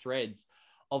length Threads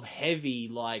of heavy,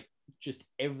 like just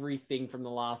everything from the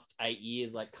last 8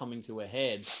 years like coming to a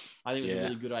head. I think it was a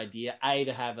really good idea, A,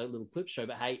 to have a little clip show,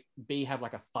 but B, have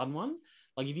like a fun one.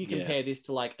 Like if you compare this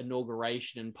to like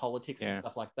Inauguration and Politics and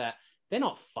stuff like that, they're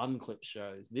not fun clip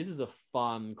shows. This is a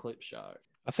fun clip show.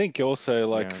 I think also,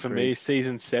 like, for me,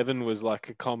 season 7 was like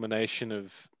a combination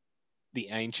of the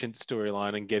ancient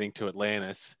storyline and getting to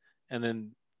Atlantis. And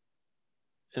then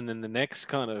the next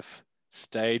kind of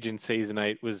stage in season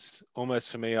 8 was almost,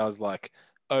 for me, I was like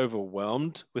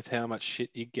overwhelmed with how much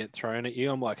shit you get thrown at you.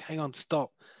 I'm like, hang on,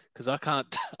 stop. Because I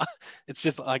can't, it's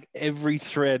just like every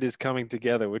thread is coming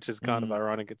together, which is kind of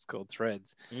ironic. It's called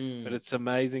Threads. But it's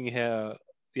amazing how,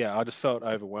 I just felt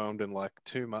overwhelmed and like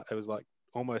too much. It was like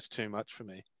almost too much for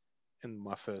me in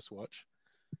my first watch.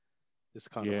 This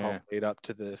kind of whole lead up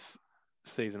to the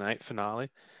season 8 finale.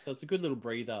 So it's a good little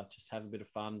breather. Just have a bit of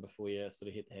fun before you sort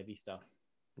of hit the heavy stuff.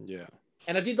 Yeah.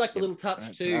 And I did like the little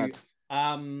touch too.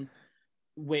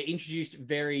 We're introduced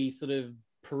very sort of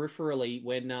peripherally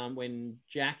when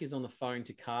Jack is on the phone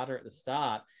to Carter at the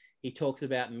start. He talks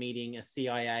about meeting a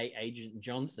CIA agent,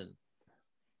 Johnson.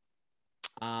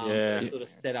 Sort of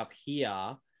set up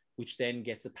here, which then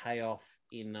gets a payoff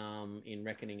in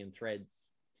Reckoning and Threads.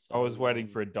 So, I was waiting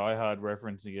for a Die Hard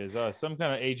reference. He goes, "Oh, some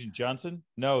kind of Agent Johnson?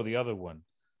 No, the other one."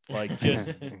 Like just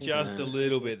a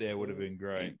little bit there would have been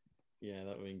great. Yeah,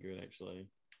 that would have been good actually.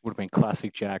 Would have been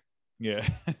classic Jack. Yeah.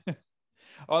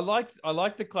 I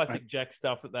liked the classic Jack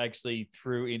stuff that they actually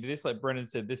threw into this. Like Brendan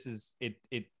said, this is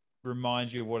it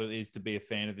reminds you of what it is to be a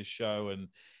fan of the show, and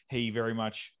he very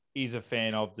much is a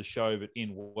fan of the show, but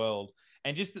in world.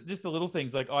 And just the little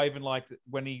things, like I even liked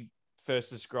when he first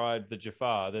described the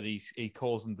Jafar that he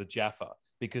calls them the Jaffa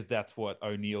because that's what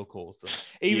O'Neill calls them.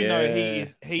 Even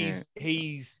though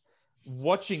he's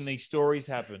watching these stories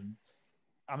happen.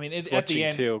 I mean, at the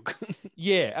end,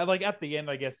 like at the end,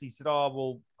 I guess he said, "Oh,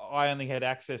 well, I only had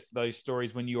access to those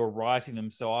stories when you were writing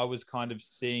them, so I was kind of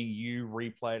seeing you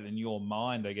replay it in your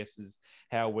mind." I guess is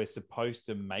how we're supposed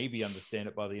to maybe understand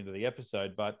it by the end of the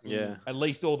episode. But at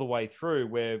least all the way through,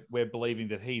 we're believing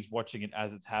that he's watching it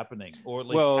as it's happening, or at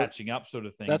least catching up, sort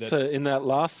of thing. That's in that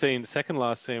last scene, second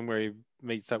last scene, where he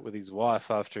meets up with his wife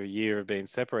after a year of being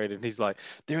separated, and he's like,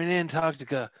 "They're in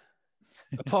Antarctica.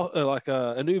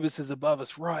 Anubis is above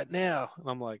us right now." And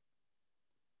I'm like,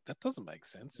 that doesn't make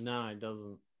sense. No, it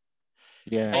doesn't.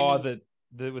 Yeah.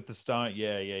 The with the stone.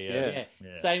 Yeah.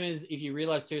 Same as if you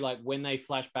realize too, like when they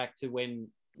flash back to when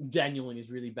Daniel in his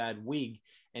really bad wig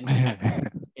and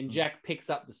Jack picks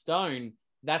up the stone,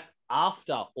 that's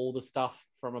after all the stuff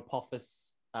from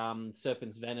Apophis,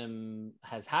 Serpent's Venom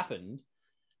has happened.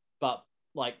 But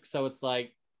like, so it's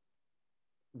like,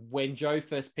 when Joe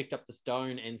first picked up the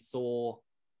stone and saw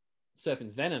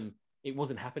Serpent's Venom, it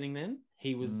wasn't happening then.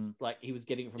 He was he was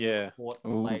getting it from the report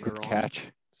later on.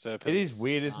 Catch. It is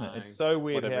weird, isn't it? It's so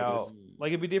weird how,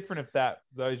 like, it'd be different if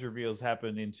those reveals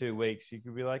happened in 2 weeks. You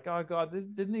could be like, oh God,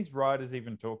 didn't these writers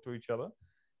even talk to each other?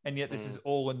 And yet this is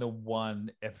all in the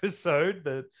one episode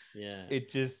that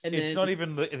it's not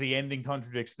even the ending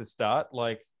contradicts the start.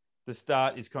 Like the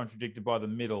start is contradicted by the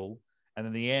middle. And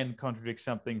then the end contradicts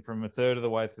something from a third of the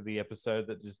way through the episode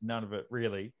that just none of it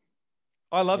really.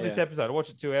 I love this Yeah. episode. I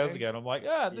watched it 2 hours ago, and I'm like,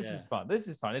 this Yeah. is fun. This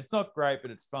is fun. It's not great,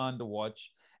 but it's fun to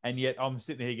watch. And yet I'm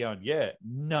sitting here going, yeah,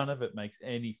 none of it makes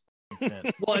any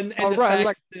sense. Well, and Oh, the, right,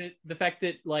 fact that, the fact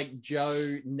that like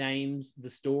Joe names the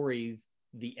stories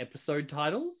the episode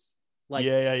titles, like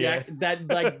Yeah. that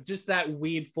like just that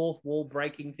weird fourth wall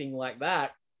breaking thing like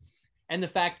that, and the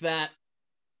fact that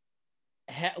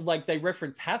like they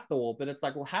reference Hathor, but it's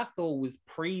like, well, Hathor was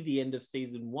pre the end of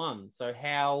season 1, so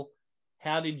how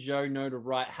did Joe know to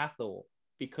write Hathor?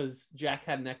 Because Jack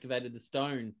hadn't activated the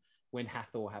stone when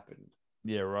Hathor happened.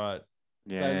 Yeah, right.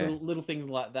 So little things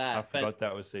like that. I forgot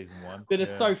that was season 1. But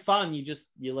it's Yeah. so fun.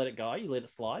 You let it go. You let it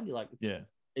slide. You're like, Yeah.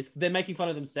 they're making fun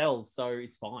of themselves, so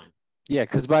it's fine. Yeah,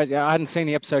 because I hadn't seen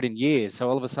the episode in years, so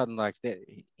all of a sudden, like,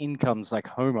 in comes like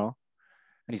Homer,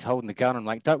 and he's holding the gun. I'm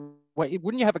like, wait,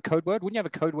 wouldn't you have a code word? Wouldn't you have a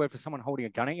code word for someone holding a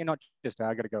gun at you? Not just,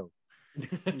 I gotta go.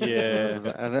 Yeah.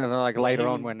 And then like later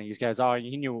on He's- when he goes, oh,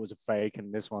 he knew it was a fake,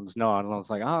 and this one's not, and I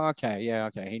was like, oh, okay, yeah,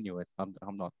 okay, he knew it. I'm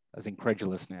not as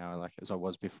incredulous now, like as I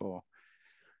was before.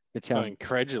 It's Oh,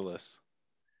 incredulous.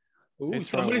 Ooh, He's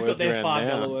throwing somebody's got words their around $5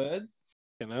 now. words.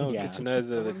 You know, Yeah. get your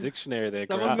nose out of the Someone's- dictionary there,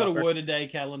 Someone's got a grasshopper. word a day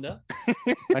calendar.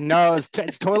 I know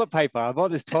it's toilet paper. I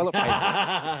bought this toilet paper.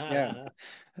 Yeah.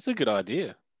 That's a good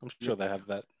idea. I'm sure they have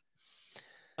that.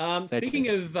 Speaking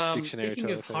of Dictionary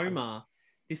toilet paper. Homer,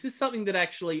 this is something that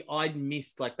actually I'd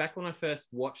missed. Like back when I first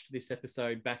watched this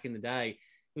episode back in the day, it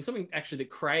was something actually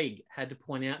that Craig had to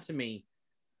point out to me.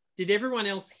 Did everyone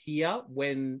else hear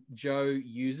when Joe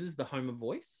uses the Homer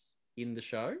voice in the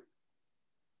show?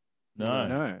 No.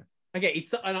 No. Okay,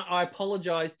 and I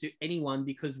apologize to anyone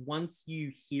because once you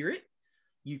hear it,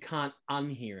 you can't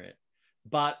unhear it.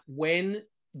 But when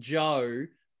Joe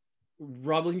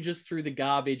rummages through the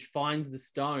garbage, finds the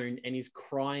stone, and is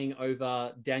crying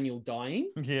over Daniel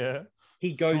dying, Yeah.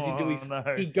 he goes Oh, into his no.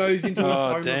 his Oh,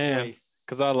 Homer damn. voice.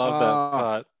 Because I love that Oh.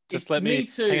 part. Just let me me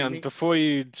too. hang on before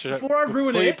you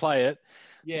ruin you it. play it.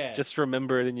 Yeah, Just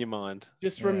remember it in your mind.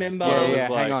 just Yeah. remember. Where Yeah, it was yeah,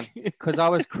 hang like- on. Because I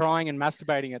was crying and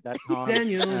masturbating at that time.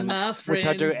 Daniel, and- my friend, which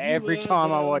I do every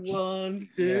time I watch. And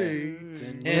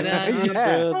Yeah.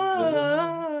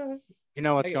 I You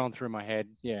know what's Okay. going through my head.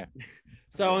 Yeah.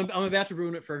 So I'm about to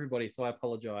ruin it for everybody, so I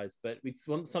apologize. But it's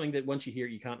something that once you hear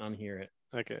it, you can't unhear it.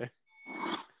 Okay.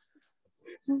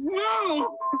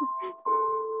 No!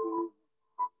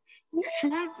 You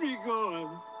can't be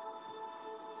gone.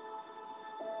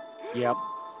 Yep.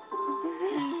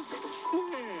 He's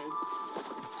dead.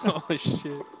 Oh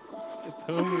shit. It's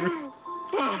Homer.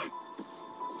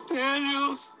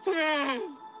 Daniel's dead.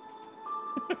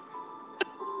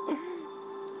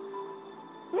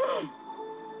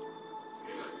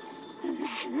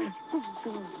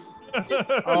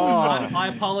 Oh.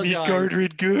 I apologize.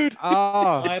 good.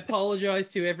 Oh. I apologize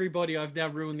to everybody. I've now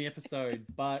ruined the episode,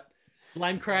 but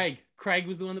blame Craig. Craig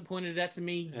was the one that pointed it out to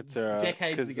me It's all right.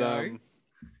 decades 'cause, ago.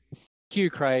 Fuck you,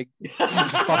 Craig.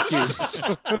 Fuck you.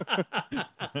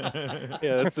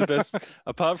 Yeah, that's the best.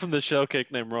 Apart from the shell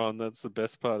cake named Ron, that's the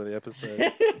best part of the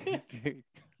episode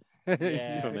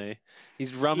Yeah. for me.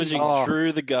 He's rummaging Oh.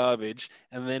 through the garbage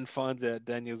and then finds out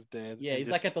Daniel's dead. Yeah, and he's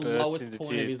just like at the bursts lowest into point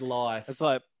tears. of his life. It's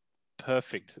like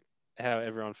perfect how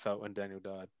everyone felt when Daniel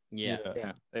died. Yeah.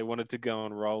 Yeah. They wanted to go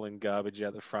and roll in garbage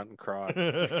out the front and cry.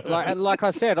 Like I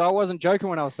said, I wasn't joking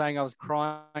when I was saying I was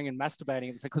crying and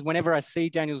masturbating. Because whenever I see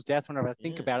Daniel's death, whenever I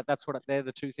think Yeah. about it, they're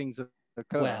the two things that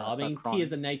occur. Well, I start mean, crying.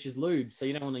 tears are nature's lube, so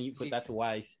you don't want to put that to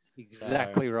waste.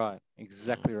 Exactly right.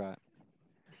 Exactly right.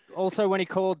 Also, when he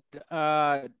called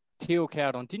Teal'c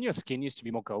out on, didn't your skin used to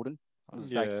be more golden? I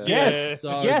was like, Yeah. yes,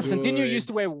 So yes. And didn't you good. used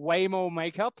to wear way more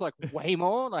makeup? Like way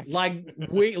more? Like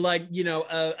like you know,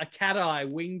 a cat eye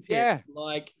wingtip. Yeah.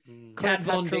 Like Mm. Cat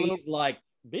Von Cleopatra look. D's like,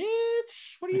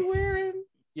 bitch, what are you wearing?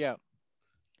 yeah.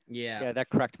 Yeah. Yeah, that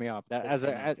cracked me up.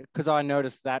 That because I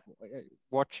noticed that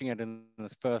watching it in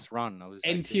this first run, I was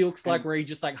And like, Teal'c's like where he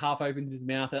just like half opens his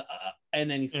mouth and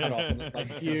then he's cut off, and it's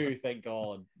like, phew, thank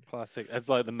God. Classic. It's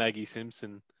like the Maggie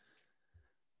Simpson.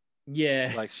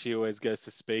 Yeah. Like she always goes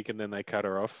to speak and then they cut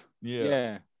her off.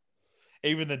 yeah.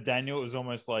 Even the Daniel, it was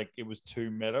almost like it was too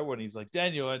meta when he's like,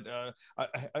 Daniel,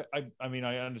 I mean,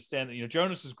 I understand that, you know,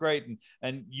 Jonas is great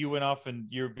and you went off and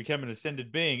you became an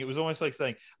ascended being. It was almost like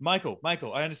saying, Michael,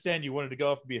 I understand you wanted to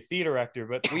go off and be a theater actor,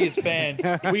 but we as fans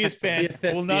will not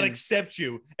thespian. accept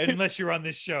you unless you're on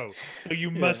this show. So you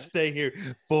must stay here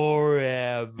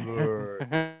forever.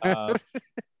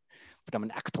 But I'm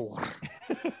an actor.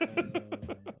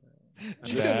 I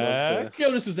just love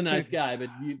Jonas was a nice guy, but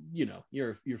you know,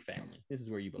 you're family. This is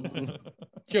where you belong.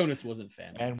 Jonas wasn't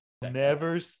family. And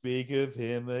Never speak of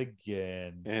him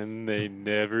again. And they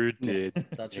never did.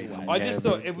 Such a Yeah. way. I just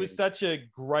Never thought it was did. such a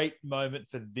great moment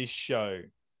for this show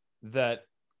that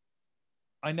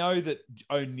I know that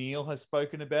O'Neill has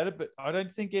spoken about it, but I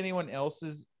don't think anyone else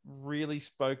has really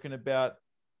spoken about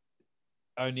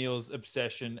O'Neill's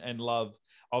obsession and love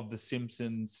of The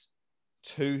Simpsons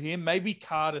to him. Maybe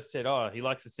Carter said, oh, he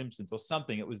likes The Simpsons or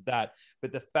something. It was that.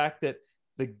 But the fact that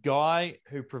the guy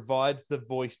who provides the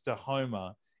voice to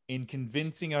Homer in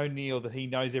convincing O'Neill that he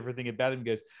knows everything about him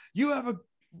goes, you have a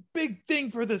big thing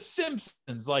for The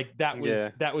Simpsons. Like that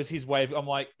was his way of, I'm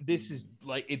like, this is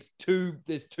like,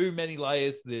 there's too many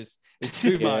layers to this. It's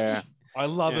too much. Yeah. I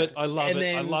love it. I love And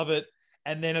it. I then- love it.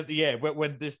 And then at the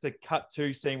when there's the cut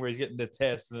to scene where he's getting the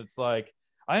test and it's like,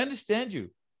 I understand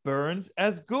you, Burns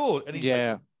as Gould. And he's like,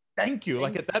 Yeah. thank you.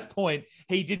 Like at that point,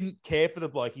 he didn't care for the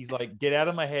bloke. He's like, get out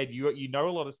of my head. You know a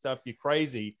lot of stuff. You're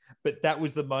crazy. But that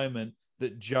was the moment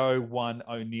that Joe won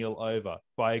O'Neill over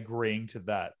by agreeing to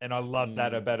that. And I love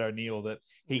that about O'Neill, that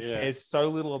he cares so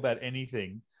little about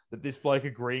anything that this bloke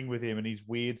agreeing with him and his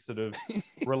weird sort of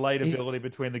relatability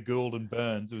between the Gould and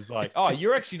Burns was like, oh,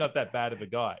 you're actually not that bad of a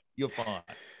guy. You're fine.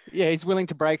 Yeah, he's willing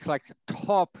to break like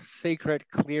top secret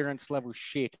clearance level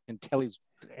shit and tell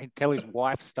his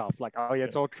wife stuff like, oh yeah,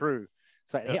 it's all true.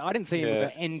 So I didn't see him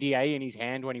with an NDA in his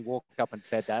hand when he walked up and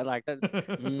said that. Like that's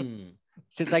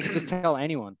they could just tell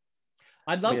anyone.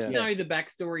 I'd love Yeah. to know the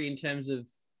backstory in terms of,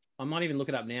 I might even look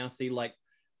it up now, see like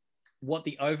what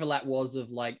the overlap was of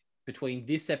like between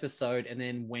this episode and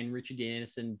then when Richard Dean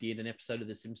Anderson did an episode of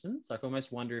The Simpsons. Like, I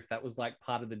almost wonder if that was like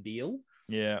part of the deal.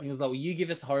 Yeah. He was like, well, you give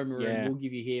us Homer Yeah. and we'll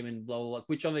give you him and blah, blah, blah,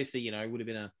 which obviously, would have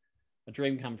been a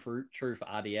dream come true for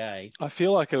RDA. I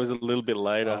feel like it was a little bit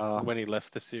later Oh. when he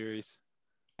left the series.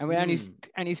 And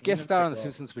his guest star on The well.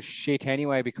 Simpsons was shit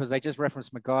anyway because they just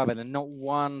referenced MacGyver and not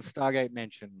one Stargate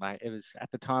mention. Like it was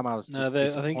at the time I was just I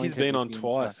think he's disappointed been on with him.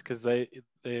 twice because there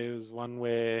was one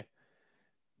where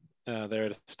they're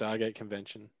at a Stargate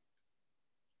convention.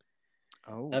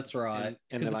 Oh, That's right. And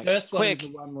Because they're the like, first one is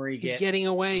 "Quick, the one where he He's gets, getting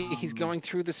away. He's um, going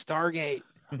through the Stargate.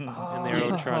 And Oh. they're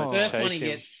all trying the to first one he chase him.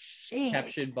 gets Shit.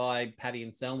 captured by Patty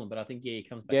and Selma, but I think he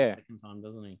comes back Yeah. the second time,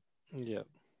 doesn't he? Yeah,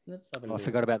 Let's have a Oh, I look.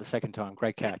 forgot about the second time.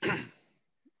 Great catch.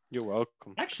 you're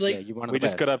welcome. Actually, Yeah, you one of We the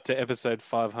just got best. up to episode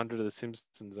 500 of The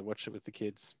Simpsons and watched it with the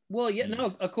kids. well, yeah, no.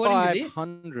 Jesus. According to this,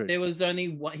 500. there was only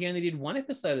one. He only did one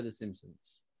episode of The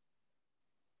Simpsons.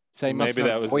 So he must Maybe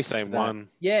not that was the voiced same that. one.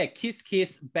 Yeah, Kiss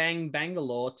Kiss Bang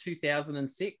Bangalore,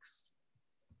 2006.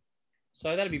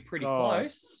 So that'd be pretty Oh.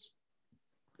 close.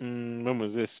 When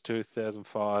was this?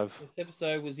 2005. This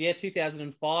episode was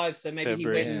 2005. So maybe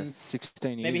February. he went Yeah, and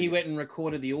 16 years. maybe he ago. went and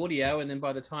recorded the audio, and then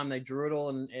by the time they drew it all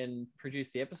and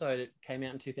produced the episode, it came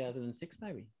out in 2006.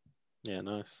 Maybe. Yeah,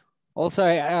 nice. Also,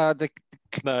 the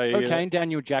No, yeah. cocaine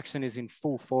Daniel Jackson is in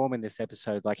full form in this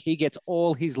episode. Like he gets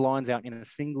all his lines out in a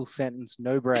single sentence,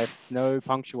 no breath, no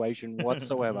punctuation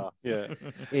whatsoever. Yeah,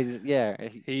 He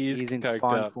he is he's in coked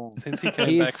fine up form. since he came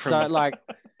He back is from. so like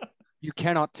you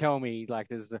cannot tell me like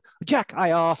there's a Jack the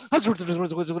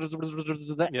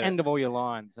Yeah. end of all your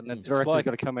lines, and the It's director's like-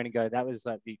 got to come in and go. That was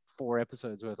like the 4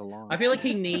 episodes worth of lines. I feel like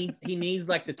he needs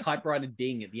like the typewriter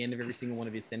ding at the end of every single one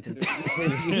of his sentences.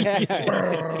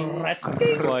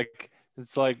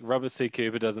 It's like Robert C.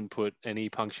 Cooper doesn't put any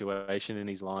punctuation in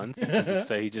his lines,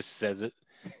 he just says it.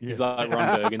 He's like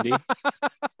Ron Burgundy.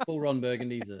 Full Ron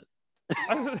Burgundy's it.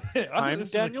 I think I'm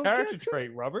this Daniel is a character Jackson.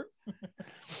 trait, Robert.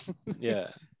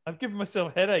 Yeah, I've given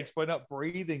myself headaches by not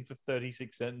breathing for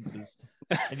 36 sentences.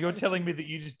 And you're telling me that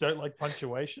you just don't like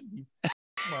punctuation? You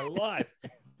my life.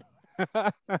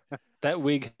 that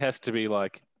wig has to be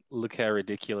like, look how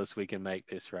ridiculous we can make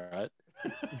this, right?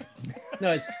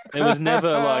 No, it's, There was never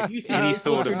like you think any this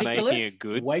thought looks of making ridiculous? it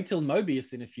good. Wait till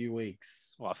Mobius in a few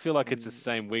weeks. Well, I feel like it's the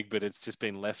same wig, but it's just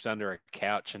been left under a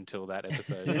couch until that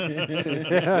episode.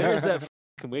 Yeah. Where is that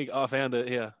fucking wig? Oh, I found it.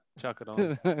 Here, chuck it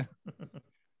on.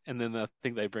 And then I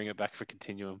think they bring it back for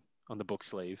Continuum on the book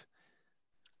sleeve.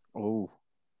 Oh,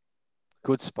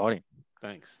 good spotting.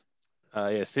 Thanks.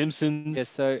 Yeah, Simpsons, Yeah,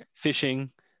 so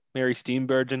Fishing, Mary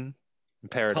Steenburgen,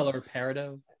 and Peridot. Color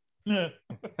Peridot. Yeah.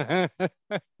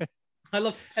 I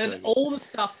love, So and good. all the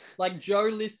stuff, like Joe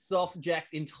lists off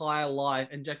Jack's entire life,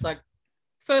 and Jack's like,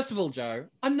 first of all, Joe,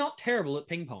 I'm not terrible at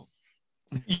ping pong.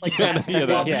 Like, that's Yeah, the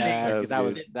that- one yeah, thing was that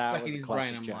was good. that stuck was in a his brain.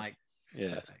 classic I'm joke. like,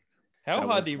 Yeah. How That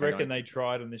hard was do you great reckon on- they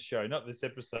tried on this show? Not this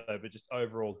episode, but just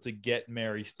overall to get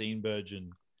Mary Steenburgen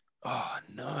Oh,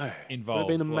 no. Would have involved.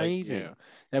 been Like, amazing. Yeah.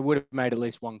 They would have made at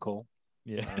least one call.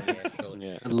 yeah. oh, yeah, sure.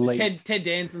 Yeah. At least. Ted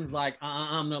Danson's like,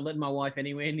 I'm not letting my wife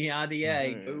anywhere near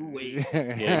RDA. Ooh, wee.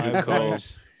 Yeah, I good call.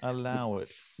 won't Allow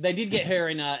it. They did get her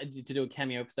in to do a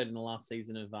cameo episode in the last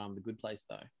season of The Good Place,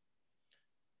 though.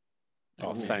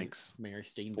 Oh, thanks. Mary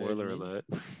Steenburgen. Spoiler alert.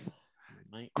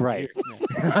 Mate. Great.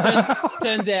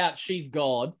 Turns out she's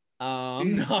God.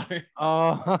 No.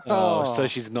 Oh, so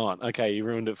she's not. Okay, you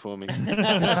ruined it for me.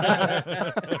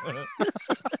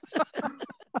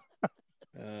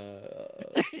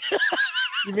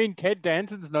 You mean Ted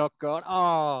Danson's not God?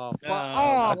 Oh,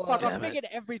 fuck! I figured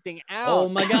everything out. Oh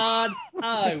my God,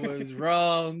 I was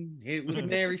wrong. It was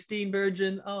Mary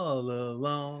Steenburgen all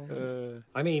along.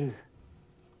 I mean,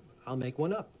 I'll make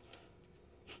one up.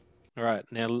 All right,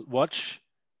 now watch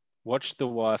the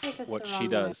wife, Take us what the she wrong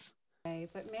does. way,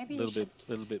 but maybe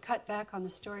Little bit. cut back on the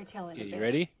storytelling Yeah, a you bit.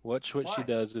 ready? Watch what she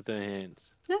does with her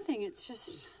hands. Nothing. It's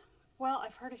just, well,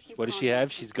 I've heard a few. What does she have?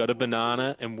 comments She's from got a people.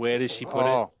 banana, and where does she put it?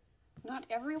 Oh, Not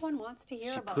everyone wants to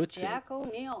hear She about puts it Jack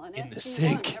O'Neill and in the SG1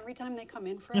 sink. every time they come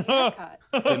in for a haircut.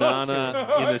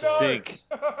 Banana in the sink.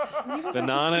 Maybe they're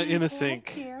Banana just being in the polite sink.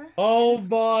 here. Oh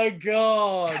my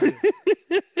God.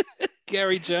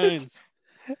 Gary Jones.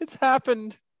 it's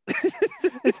happened.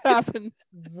 It's happened.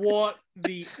 What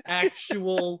the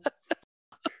actual.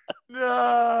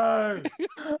 No.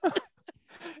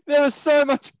 There was so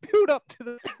much build up to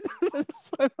the. There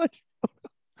was so much.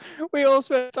 We all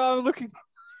spent time looking.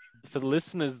 For the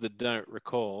listeners that don't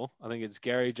recall, I think it's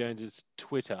Gary Jones's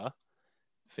Twitter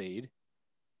feed.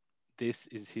 This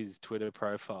is his Twitter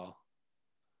profile.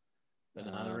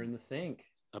 Banana in the sink.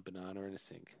 A banana in a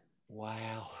sink.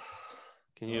 Wow.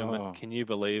 Can you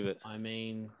believe it? I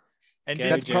mean, And Gary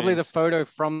That's probably the Jones. photo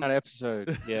from that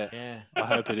episode. Yeah, yeah. I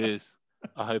hope it is.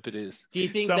 I hope it is. Do you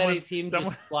think Someone- that is him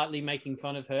someone- just slightly making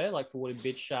fun of her, like for what a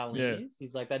bitch Charlene Yeah. is?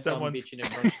 He's like that Someone's- dumb bitch in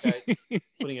her trench coat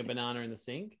putting a banana in the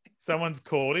sink. Someone's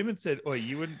called him and said, "Oh,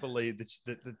 you wouldn't believe the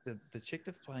chick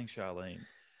that's playing Charlene.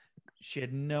 She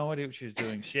had no idea what she was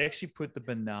doing. She actually put the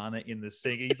banana in the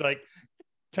sink." He's like,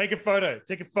 take a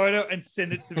photo and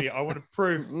send it to me. I want to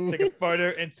prove. Take a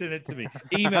photo and send it to me.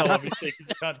 Email, obviously, because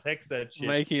you can't text that shit."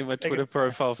 Making him a Take Twitter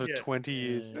profile for yeah. 20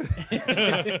 years.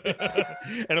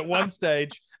 And at one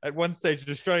stage, an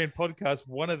Australian podcast,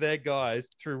 one of their guys,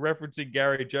 through referencing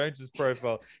Gary Jones's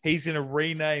profile, he's going to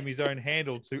rename his own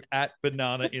handle to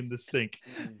 @bananainthesink.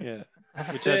 Yeah,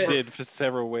 which I did for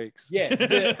several weeks. Yeah,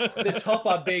 the top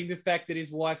up being the fact that his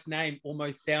wife's name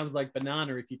almost sounds like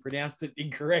banana if you pronounce it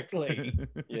incorrectly.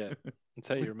 Yeah, that's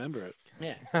how you remember it.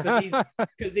 Yeah,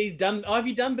 because he's done. Have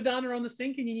you done banana on the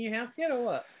sink in your new house yet, or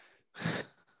what?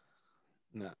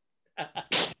 No.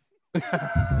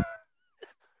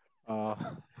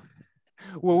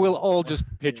 Well, we'll all just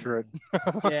picture it.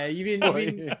 Yeah, you've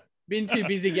been too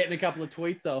busy getting a couple of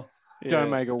tweets off. Don't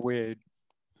make it weird.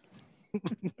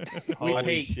 We Holy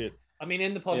peaked. shit. I mean,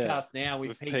 in the podcast now, we've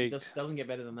We've peaked. peaked. It doesn't get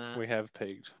better than that. We have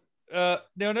peaked. Now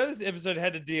I know this episode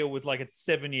had to deal with like a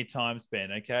 7-year time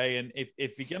span, okay? And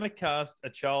if you're gonna cast a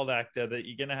child actor, that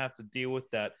you're gonna have to deal with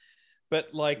that.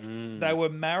 But like they were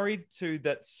married to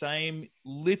that same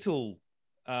little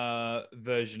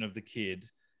version of the kid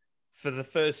for the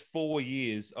first 4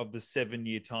 years of the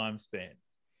 7-year time span.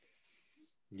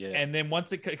 Yeah. And then once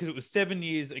because it was 7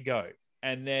 years ago,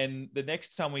 and then the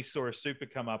next time we saw a super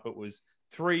come up, it was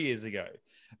 3 years ago.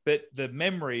 But the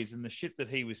memories and the shit that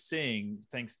he was seeing,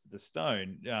 thanks to the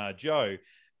stone, Joe,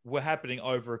 were happening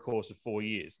over a course of 4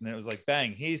 years. And then it was like,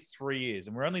 bang, here's 3 years.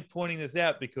 And we're only pointing this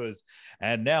out because,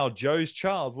 and now Joe's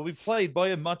child will be played by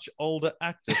a much older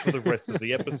actor for the rest of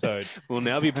the episode. Will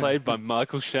now be played by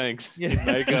Michael Shanks in Yeah.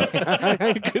 makeup.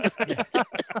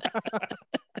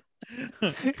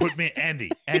 Put me, Andy.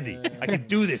 I can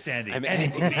do this, Andy. I'm Andy,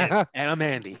 Andy. put me in. And I'm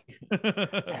Andy.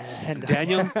 And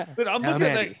Daniel? But I'm I'm looking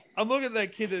at that. Andy. I'm looking at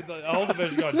that kid, the older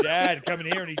version, going, "Dad, coming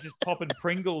here," and he's just popping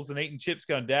Pringles and eating chips,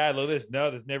 going, "Dad, look at this. No,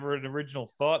 there's never an original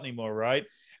thought anymore, right?"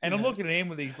 And I'm looking at him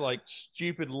with his like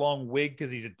stupid long wig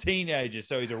because he's a teenager,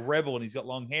 so he's a rebel and he's got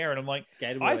long hair, and I'm like,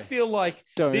 Gator I boy. feel like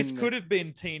this Stone. could have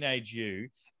been teenage you,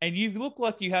 and you look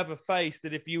like you have a face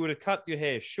that if you were to cut your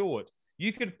hair short,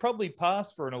 you could probably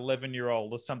pass for an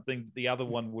 11-year-old or something that the other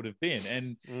one would have been,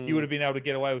 and you would have been able to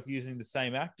get away with using the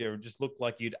same actor and just look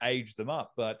like you'd aged them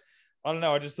up. But I don't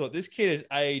know. I just thought this kid has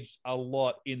aged a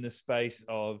lot in the space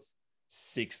of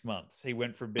 6 months. He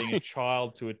went from being a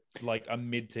child to a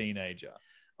mid-teenager.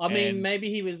 I mean, And- maybe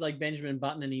he was like Benjamin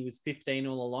Button and he was 15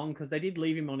 all along, because they did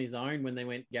leave him on his own when they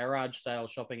went garage sale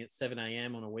shopping at 7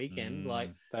 a.m. on a weekend. Like,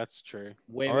 That's true.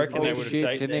 where I was reckon the they Oh, would have shit,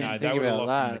 taken. didn't even No, think they would have about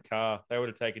locked him in that. the car. They would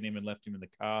have taken him and left him in the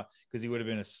car because he would have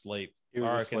been asleep. He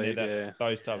was I reckon asleep, they're yeah.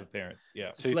 those type of parents.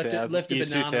 Yeah. Just left a year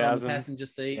banana on the 2000. passenger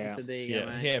seat Yeah. and said, "There you go, Yeah,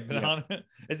 mate." yeah, banana.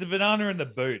 It's a banana in the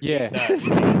boot. Yeah.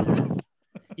 That.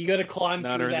 You got to climb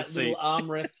None through are in that the little seat.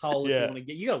 armrest hole if Yeah. you want to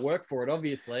get. You got to work for it,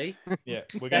 obviously. Yeah,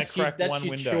 we're gonna crack that's one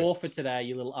your window. chore for today,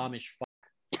 you little Amish fuck.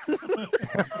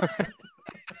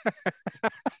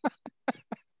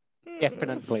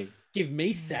 Definitely. Give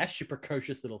me sash, you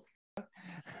precocious little.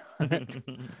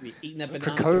 You're eating that banana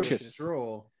through a Precocious.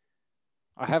 straw.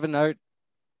 I have a note.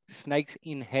 Snakes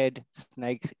in head,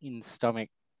 snakes in stomach.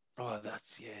 Oh,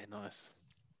 that's nice.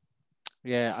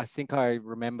 Yeah, I think I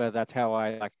remember that's how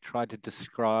I like tried to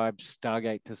describe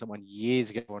Stargate to someone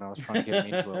years ago when I was trying to get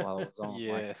them into it while I was on. Like,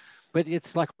 Yes. but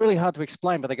it's like really hard to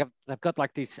explain. But they've got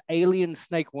like these alien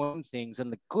snake worm things,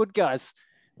 and the good guys,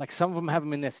 like some of them have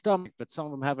them in their stomach, but some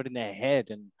of them have it in their head,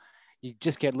 and you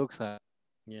just get looks like,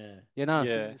 Yeah. you know,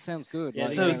 Yeah. it sounds good. Yeah,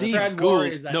 Like, So you know, these Brad Gould,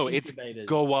 Warriors are no, it's incubators.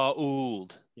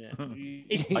 Goa'uld. Yeah.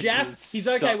 It's Like, Jaff. it's He's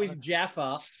okay so- with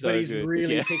Jaffa, so but he's good.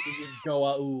 really Yeah. picky with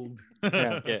Goa'uld.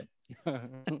 yeah. Yeah.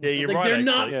 Yeah, you're Like right. they're actually.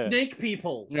 not Yeah. snake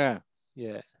people. yeah.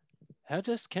 Yeah.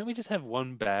 Can't we just have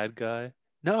one bad guy?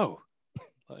 No.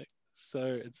 Like,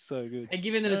 it's so good. And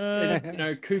given that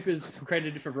it's Cooper's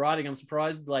credited for writing, I'm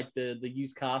surprised like the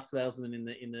used car salesman in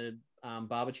the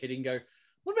barber chair didn't go,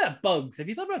 what about bugs? Have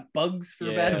you thought about bugs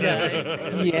for a bad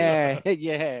guy? Yeah.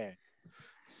 Yeah.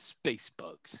 Space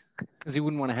bugs. Because he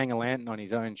wouldn't want to hang a lantern on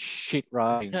his own shit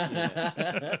writing. I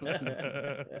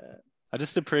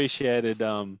just appreciated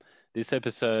this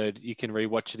episode. You can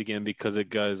rewatch it again because it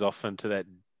goes off into that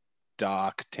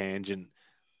dark tangent,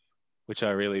 which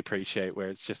I really appreciate, where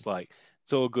it's just like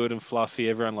it's all good and fluffy.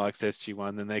 Everyone likes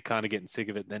SG1, then they're kind of getting sick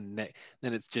of it. Then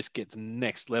it just gets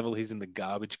next level. He's in the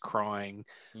garbage crying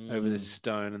over this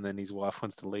stone, and then his wife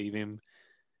wants to leave him.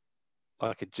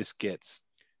 Like it just gets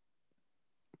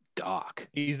dark.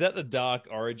 Is that the dark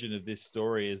origin of this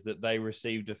story? Is that they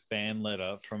received a fan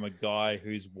letter from a guy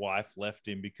whose wife left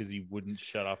him because he wouldn't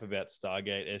shut up about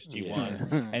Stargate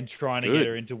SG1 and trying to Good. get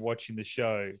her into watching the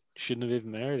show. Shouldn't have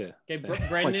even married her. Okay, Oh my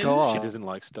Brendan. God. She doesn't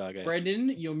like Stargate. Brendan,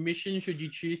 your mission, should you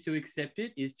choose to accept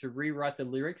it, is to rewrite the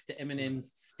lyrics to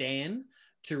Eminem's "Stan"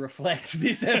 to reflect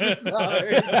this episode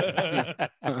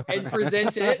and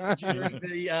present it during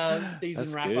the season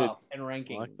That's wrap good. up and I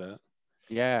ranking. like that.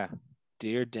 Yeah.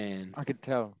 Dear Dan. I could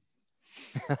tell.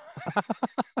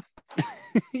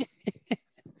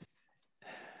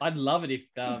 I'd love it if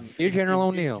Dear General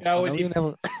if O'Neill. Joe I know and you if-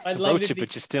 never- I'd love Wrote it you, if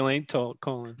but you still ain't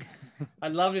calling.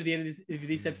 I'd love it if the end of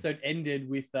this episode ended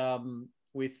with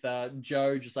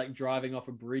Joe just like driving off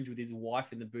a bridge with his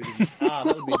wife in the boot of his car.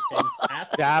 That would be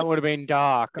fantastic. That would have been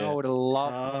dark. Yeah. I would have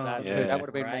loved Oh, that. yeah. Too. That would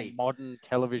have been more Great. modern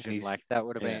television. He's- Like that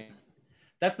would have yeah. been.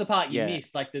 That's the part you Yeah.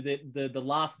 missed. Like the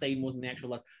last scene wasn't the actual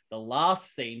last. The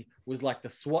last scene was like the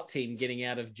SWAT team getting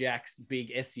out of Jack's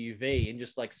big SUV and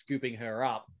just like scooping her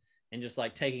up and just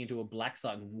like taking her to a black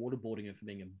site and waterboarding her for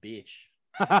being a bitch.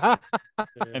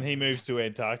 And he moves to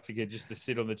Antarctica just to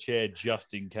sit on the chair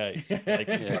just in case. Like,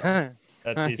 Yeah.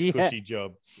 that's his Yeah. cushy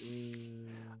job.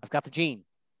 I've got the gene.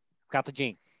 I've got the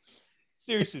gene.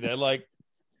 Seriously though, like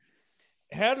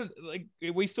how did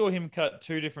we saw him cut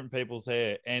two different people's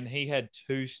hair and he had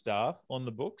two staff on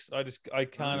the books. I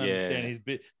can't Yeah. understand his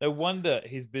bit. No wonder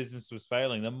his business was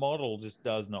failing. The model just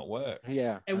does not work.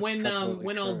 Yeah. And that's absolutely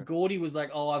when true. old Gordy was like,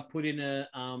 "Oh, I've put in a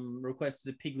request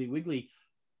to the Piggly Wiggly,"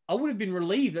 I would have been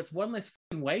relieved. That's one less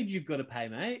fucking wage you've got to pay,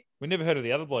 mate. We never heard of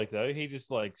the other bloke though. He just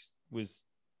like was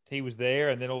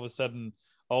there, and then all of a sudden,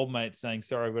 old mate saying,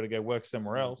 "Sorry, I've got to go work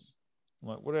somewhere else." I'm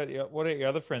like, what about your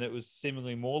other friend that was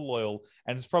seemingly more loyal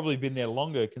and has probably been there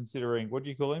longer? Considering what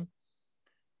do you call him,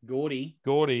 Gordy.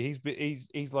 Gordy?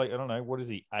 He's like I don't know, what is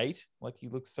he, 8? Like he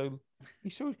looks so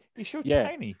he's so Yeah.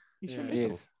 tiny. He's so Yeah. He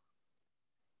little. is.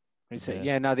 He said,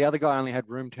 Yeah. yeah, no, the other guy only had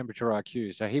room temperature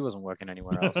IQ, so he wasn't working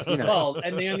anywhere else. You know. Well,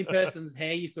 and the only person's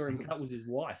hair you saw him cut was his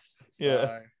wife's. So.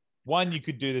 Yeah. One, you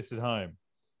could do this at home.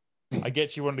 I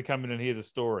get you wanted to come in and hear the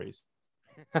stories.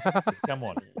 Come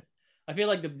on. I feel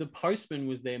like the postman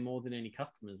was there more than any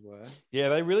customers were. Yeah,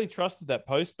 they really trusted that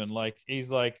postman. Like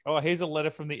he's like, "Oh, here's a letter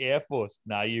from the Air Force."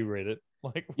 Nah, you read it.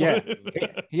 Like, Yeah.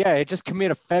 what? Yeah, it just commit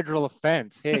a federal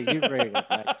offense. Here, you read it.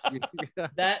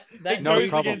 Like, That It No goes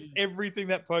problem. against everything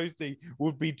that postie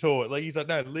would be taught. Like he's like,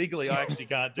 no, legally, I actually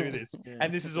can't do this. Yeah.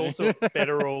 And this is also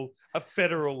a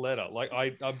federal letter. Like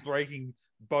I'm breaking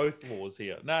both laws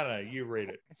here. No, you read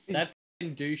it. that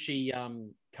fucking douchey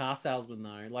car salesman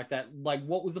though, like that, like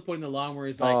what was the point in the line where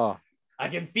he's like, oh, I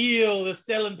can feel the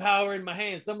selling power in my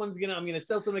hand. I'm gonna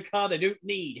sell someone a car they don't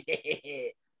need.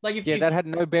 Like if yeah, if, that had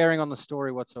no bearing on the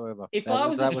story whatsoever. if That I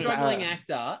was a that struggling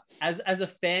actor, as a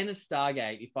fan of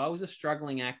Stargate, if I was a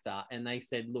struggling actor and they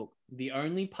said, look, the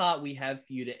only part we have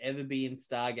for you to ever be in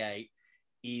Stargate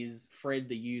is Fred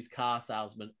the used car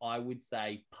salesman, I would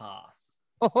say pass.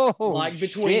 Oh, Like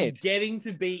between shit. getting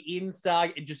to be in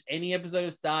Stargate, just any episode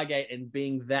of Stargate, and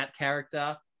being that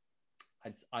character,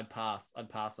 I'd pass. I'd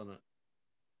pass on it.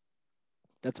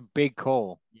 That's a big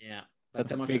call. Yeah,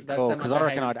 That's how a much- big that's call how because much I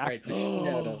reckon hated I'd Fred. act the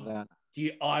shit out of that.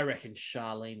 I reckon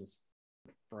Charlene was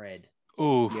Fred.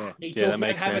 Ooh, Yeah. He yeah, talked that about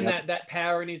makes having sense. that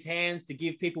power in his hands to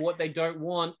give people what they don't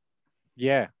want.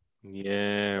 Yeah.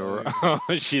 Yeah,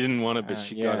 right. She didn't want it, but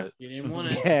she got yeah. it. You didn't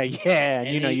want it. Yeah, yeah. And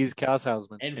And you know, he- use car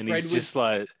salesman. And, And Fred he's was just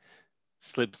like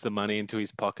slips the money into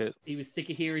his pocket. he was sick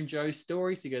of hearing Joe's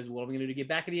story, so he goes, "What am I going to do to get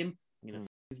back at him? I'm going to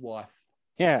his wife.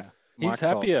 Yeah. He's Mike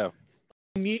Top. happier.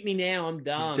 Mute me now. I'm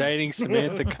done." He's dating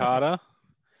Samantha Carter.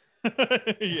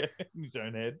 Yeah, in his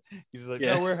own head. He's like,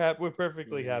 Yeah. no, we're happy. We're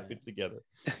perfectly Yeah. happy together.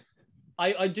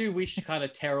 I do wish kind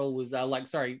of Terrell was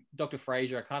Dr.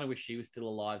 Fraser. I kind of wish she was still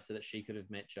alive so that she could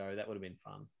have met Joe. That would have been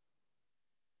fun.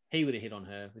 He would have hit on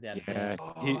her without a Yeah.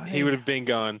 doubt. He would have been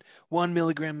going 1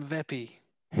 milligram of epi.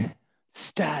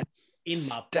 Stat. In my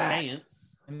Stat.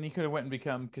 pants. And he could have went and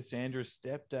become Cassandra's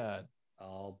stepdad.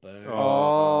 Oh, boom.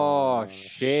 Oh,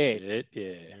 shit. Yeah.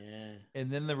 Yeah. And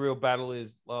then the real battle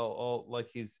is like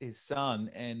his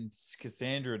son and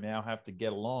Cassandra now have to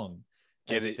get along.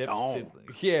 Get as it step on.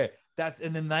 siblings. Yeah,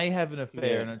 and then they have an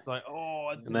affair, Yeah. and it's like, oh,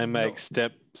 And they make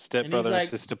step And brother he's and like,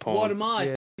 sister "What porn. am I?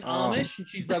 Yeah. Amish?" And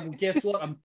she's like, "Well, guess what?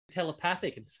 I'm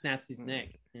telepathic," and snaps his neck.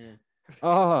 Yeah.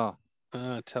 Oh,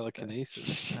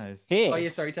 Telekinesis. yeah. Oh, yeah.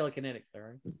 Sorry, telekinetic.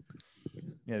 Sorry.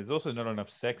 Yeah, there's also not enough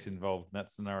sex involved in that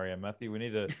scenario, Matthew. We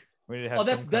need to have. Oh,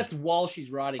 some that's while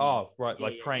she's writing. him. Oh, right, Yeah,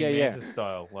 like yeah, praying yeah. Yeah, mantis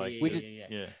style. Like Yeah, We yeah, just- yeah.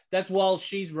 yeah. That's while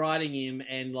she's writing him,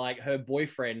 and like her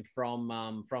boyfriend from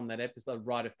that episode,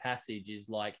 Rite of Passage, is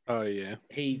like Oh yeah.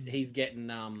 he's getting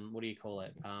what do you call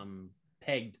it?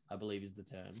 Pegged, I believe is the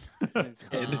term.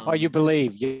 Oh, you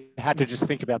believe? You had to just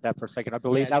think about that for a second. I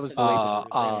believe Yeah, that was just-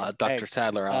 believable. Dr.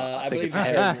 Sadler. I I think believe it's the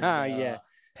head. term is, Yeah.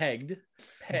 pegged.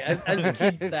 As the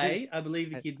kids say, I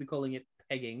believe the kids are calling it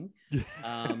pegging.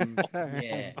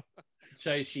 Yeah.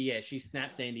 So she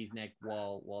snaps Andy's neck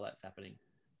while that's happening.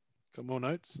 Got more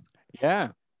notes? Yeah.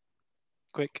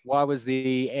 Quick. Why was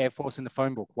the Air Force in the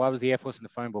phone book? Why was the Air Force in the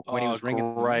phone book when he Oh, was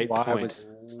ringing? great Why point. was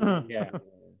yeah?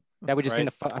 They were just in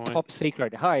Great a point. top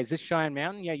secret. Hi, is this Cheyenne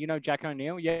Mountain? Yeah, you know Jack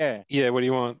O'Neill? Yeah. Yeah, what do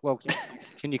you want? Well,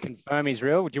 can you confirm he's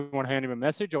real? Do you want to hand him a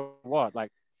message or what? Like,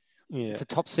 Yeah, it's a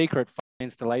top secret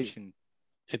installation.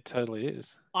 it totally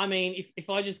is. I mean, if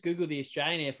I just Google the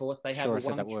Australian Air Force, they have Sure, I a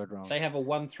said that word wrong. they have a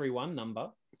 131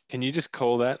 number. Can you just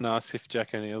call that and ask if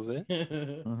Jack O'Neill's there?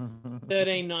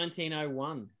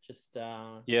 131901. Just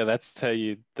Yeah, that's how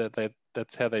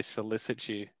that's how they solicit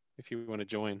you if you want to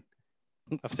join.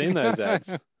 I've seen those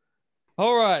ads.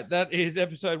 All right, that is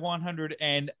episode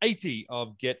 180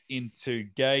 of Get Into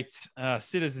Gate.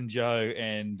 Citizen Joe,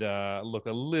 and look,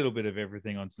 a little bit of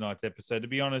everything on tonight's episode. To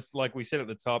be honest, like we said at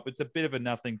the top, it's a bit of a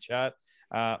nothing chat.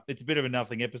 It's a bit of a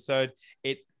nothing episode.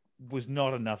 It was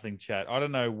not a nothing chat. I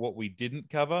don't know what we didn't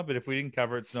cover, but if we didn't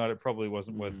cover it tonight, it probably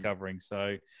wasn't worth covering.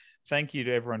 So thank you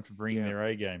to everyone for bringing their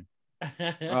A game.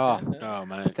 Oh. Oh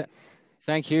man.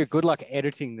 Thank you. Good luck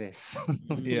editing this.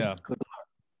 Yeah. Good luck.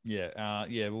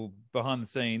 Yeah, well, behind the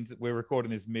scenes, we're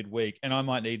recording this midweek, and I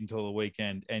might need until the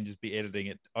weekend and just be editing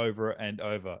it over and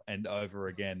over and over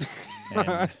again,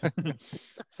 and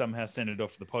somehow send it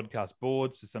off to the podcast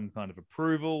boards for some kind of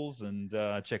approvals and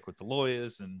check with the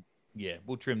lawyers, and yeah,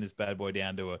 we'll trim this bad boy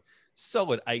down to a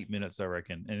solid 8 minutes, I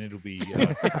reckon, and it'll be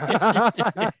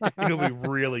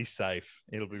really safe.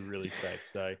 It'll be really safe.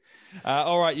 So,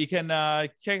 all right, you can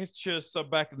catch us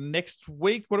back next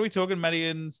week. What are we talking, Matty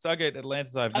and Stargate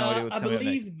Atlantis? I have no idea what's I coming out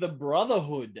next. believe The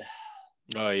Brotherhood,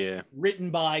 Oh yeah. written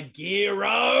by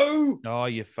Giro. Oh,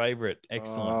 your favorite.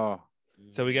 Excellent. Oh,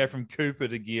 So we go from Cooper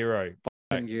to Giro.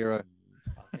 fucking Giro.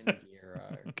 Fucking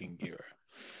Giro. Fucking Giro.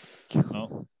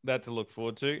 Well, that to look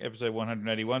forward to. Episode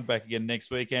 181 back again next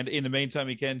week. And in the meantime,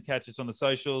 you can catch us on the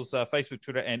socials, Facebook,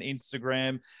 Twitter, and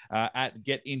Instagram at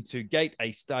Get Into Gate,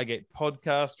 a Stargate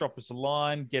podcast. Drop us a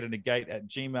line,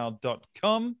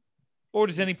 getintogate@gmail.com. Or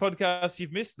just any podcasts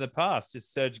you've missed in the past.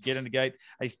 Just search Get Into Gate,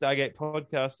 a Stargate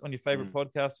podcast on your favorite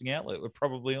podcasting outlet. We're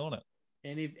probably on it.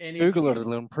 And if Google it.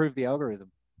 It'll improve the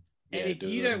algorithm. And Yeah, if do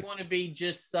you it. don't want to be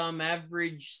just some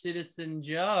average citizen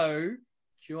Joe,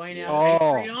 join Yeah. our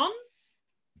Oh. Patreon.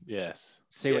 Yes.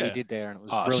 See what Yeah. he did there, and it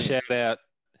was Oh, brilliant. shout out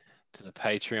to the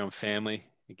Patreon family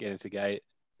at Get Into Gate.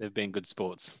 They've been good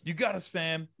sports. You got us,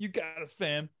 fam. You got us,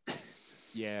 fam.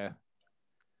 Yeah.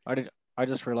 I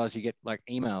just realized you get like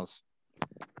emails.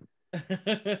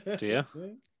 Do you?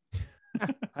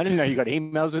 I didn't know you got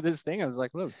emails with this thing. I was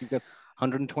like, look, you've got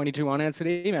 122 unanswered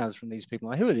emails from these people.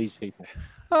 Like, who are these people?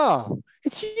 Oh,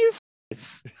 it's you.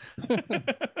 f***s.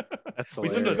 That's We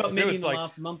hilarious. sometimes We've got So many in it's the like-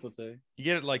 last month or two. You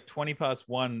get it like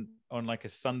 1:20 on like a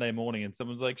Sunday morning, and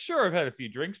someone's like, "Sure, I've had a few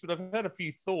drinks, but I've had a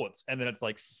few thoughts," and then it's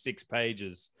like 6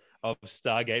 pages of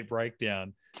Stargate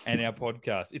breakdown and our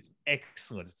podcast. It's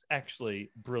excellent. It's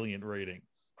actually brilliant reading.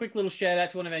 Quick little shout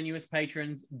out to one of our newest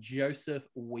patrons, Joseph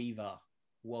Weaver.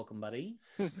 Welcome, buddy.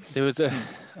 There was a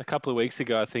couple of weeks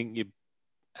ago, I think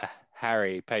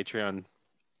Harry, Patreon,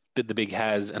 did the big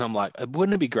Has, and I'm like,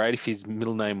 wouldn't it be great if his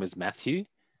middle name was Matthew?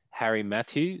 Harry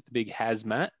Matthew, the big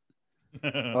Hazmat.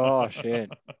 Oh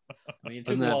shit, I mean, it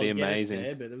took Wouldn't a that while be to get us amazing?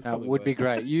 there, but it was that probably would be worth it.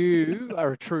 great. You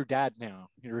are a true dad now.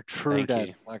 You're a true Thank dad.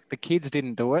 you. Like the kids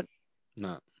didn't do it.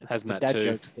 No, It's the Hazmat dad 2.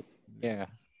 jokes that, yeah.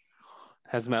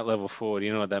 Hazmat level 4. Do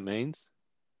you know what that means?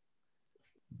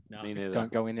 No. Me neither.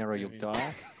 Don't go in there or you'll Yeah.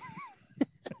 die.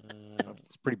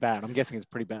 It's pretty bad. I'm guessing it's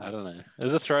pretty bad. I don't know. It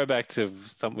was a throwback to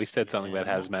something. We said something about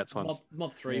Hazmats once.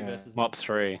 Mob 3 Yeah. versus Mob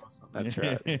 3. or something. That's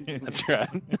right. That's right.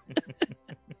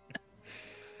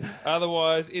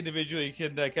 Otherwise, individually, you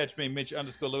can catch me,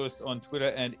 Mitch_Lewis, on Twitter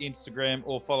and Instagram,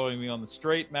 or following me on the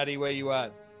street. Maddie, where you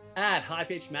at? At High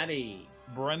Pitch Maddie.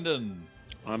 Brendan.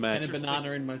 I'm And at a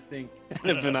banana in my sink.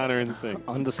 a banana in the sink.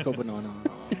 Underscore banana.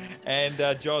 And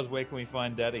Jaws, where can we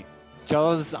find Daddy?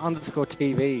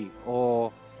 Jaws_TV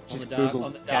or just the dark- Google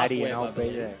on the dark Daddy web, and I I'll be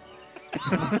believe.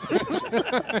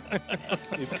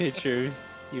 there. Your picture.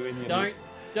 You in your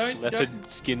Don't leopard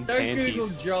skin Google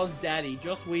panties. Joss Daddy.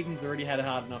 Joss Whedon's already had a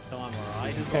hard enough time, all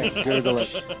right? Google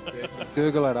it.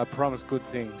 Google it. I promise good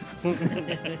things.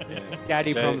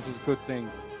 Daddy Jay- promises good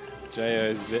things.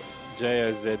 JOZPM.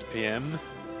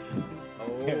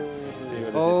 Oh. See what I did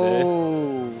there?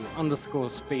 Oh,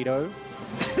 _Speedo.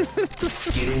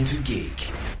 Get into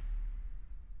geek.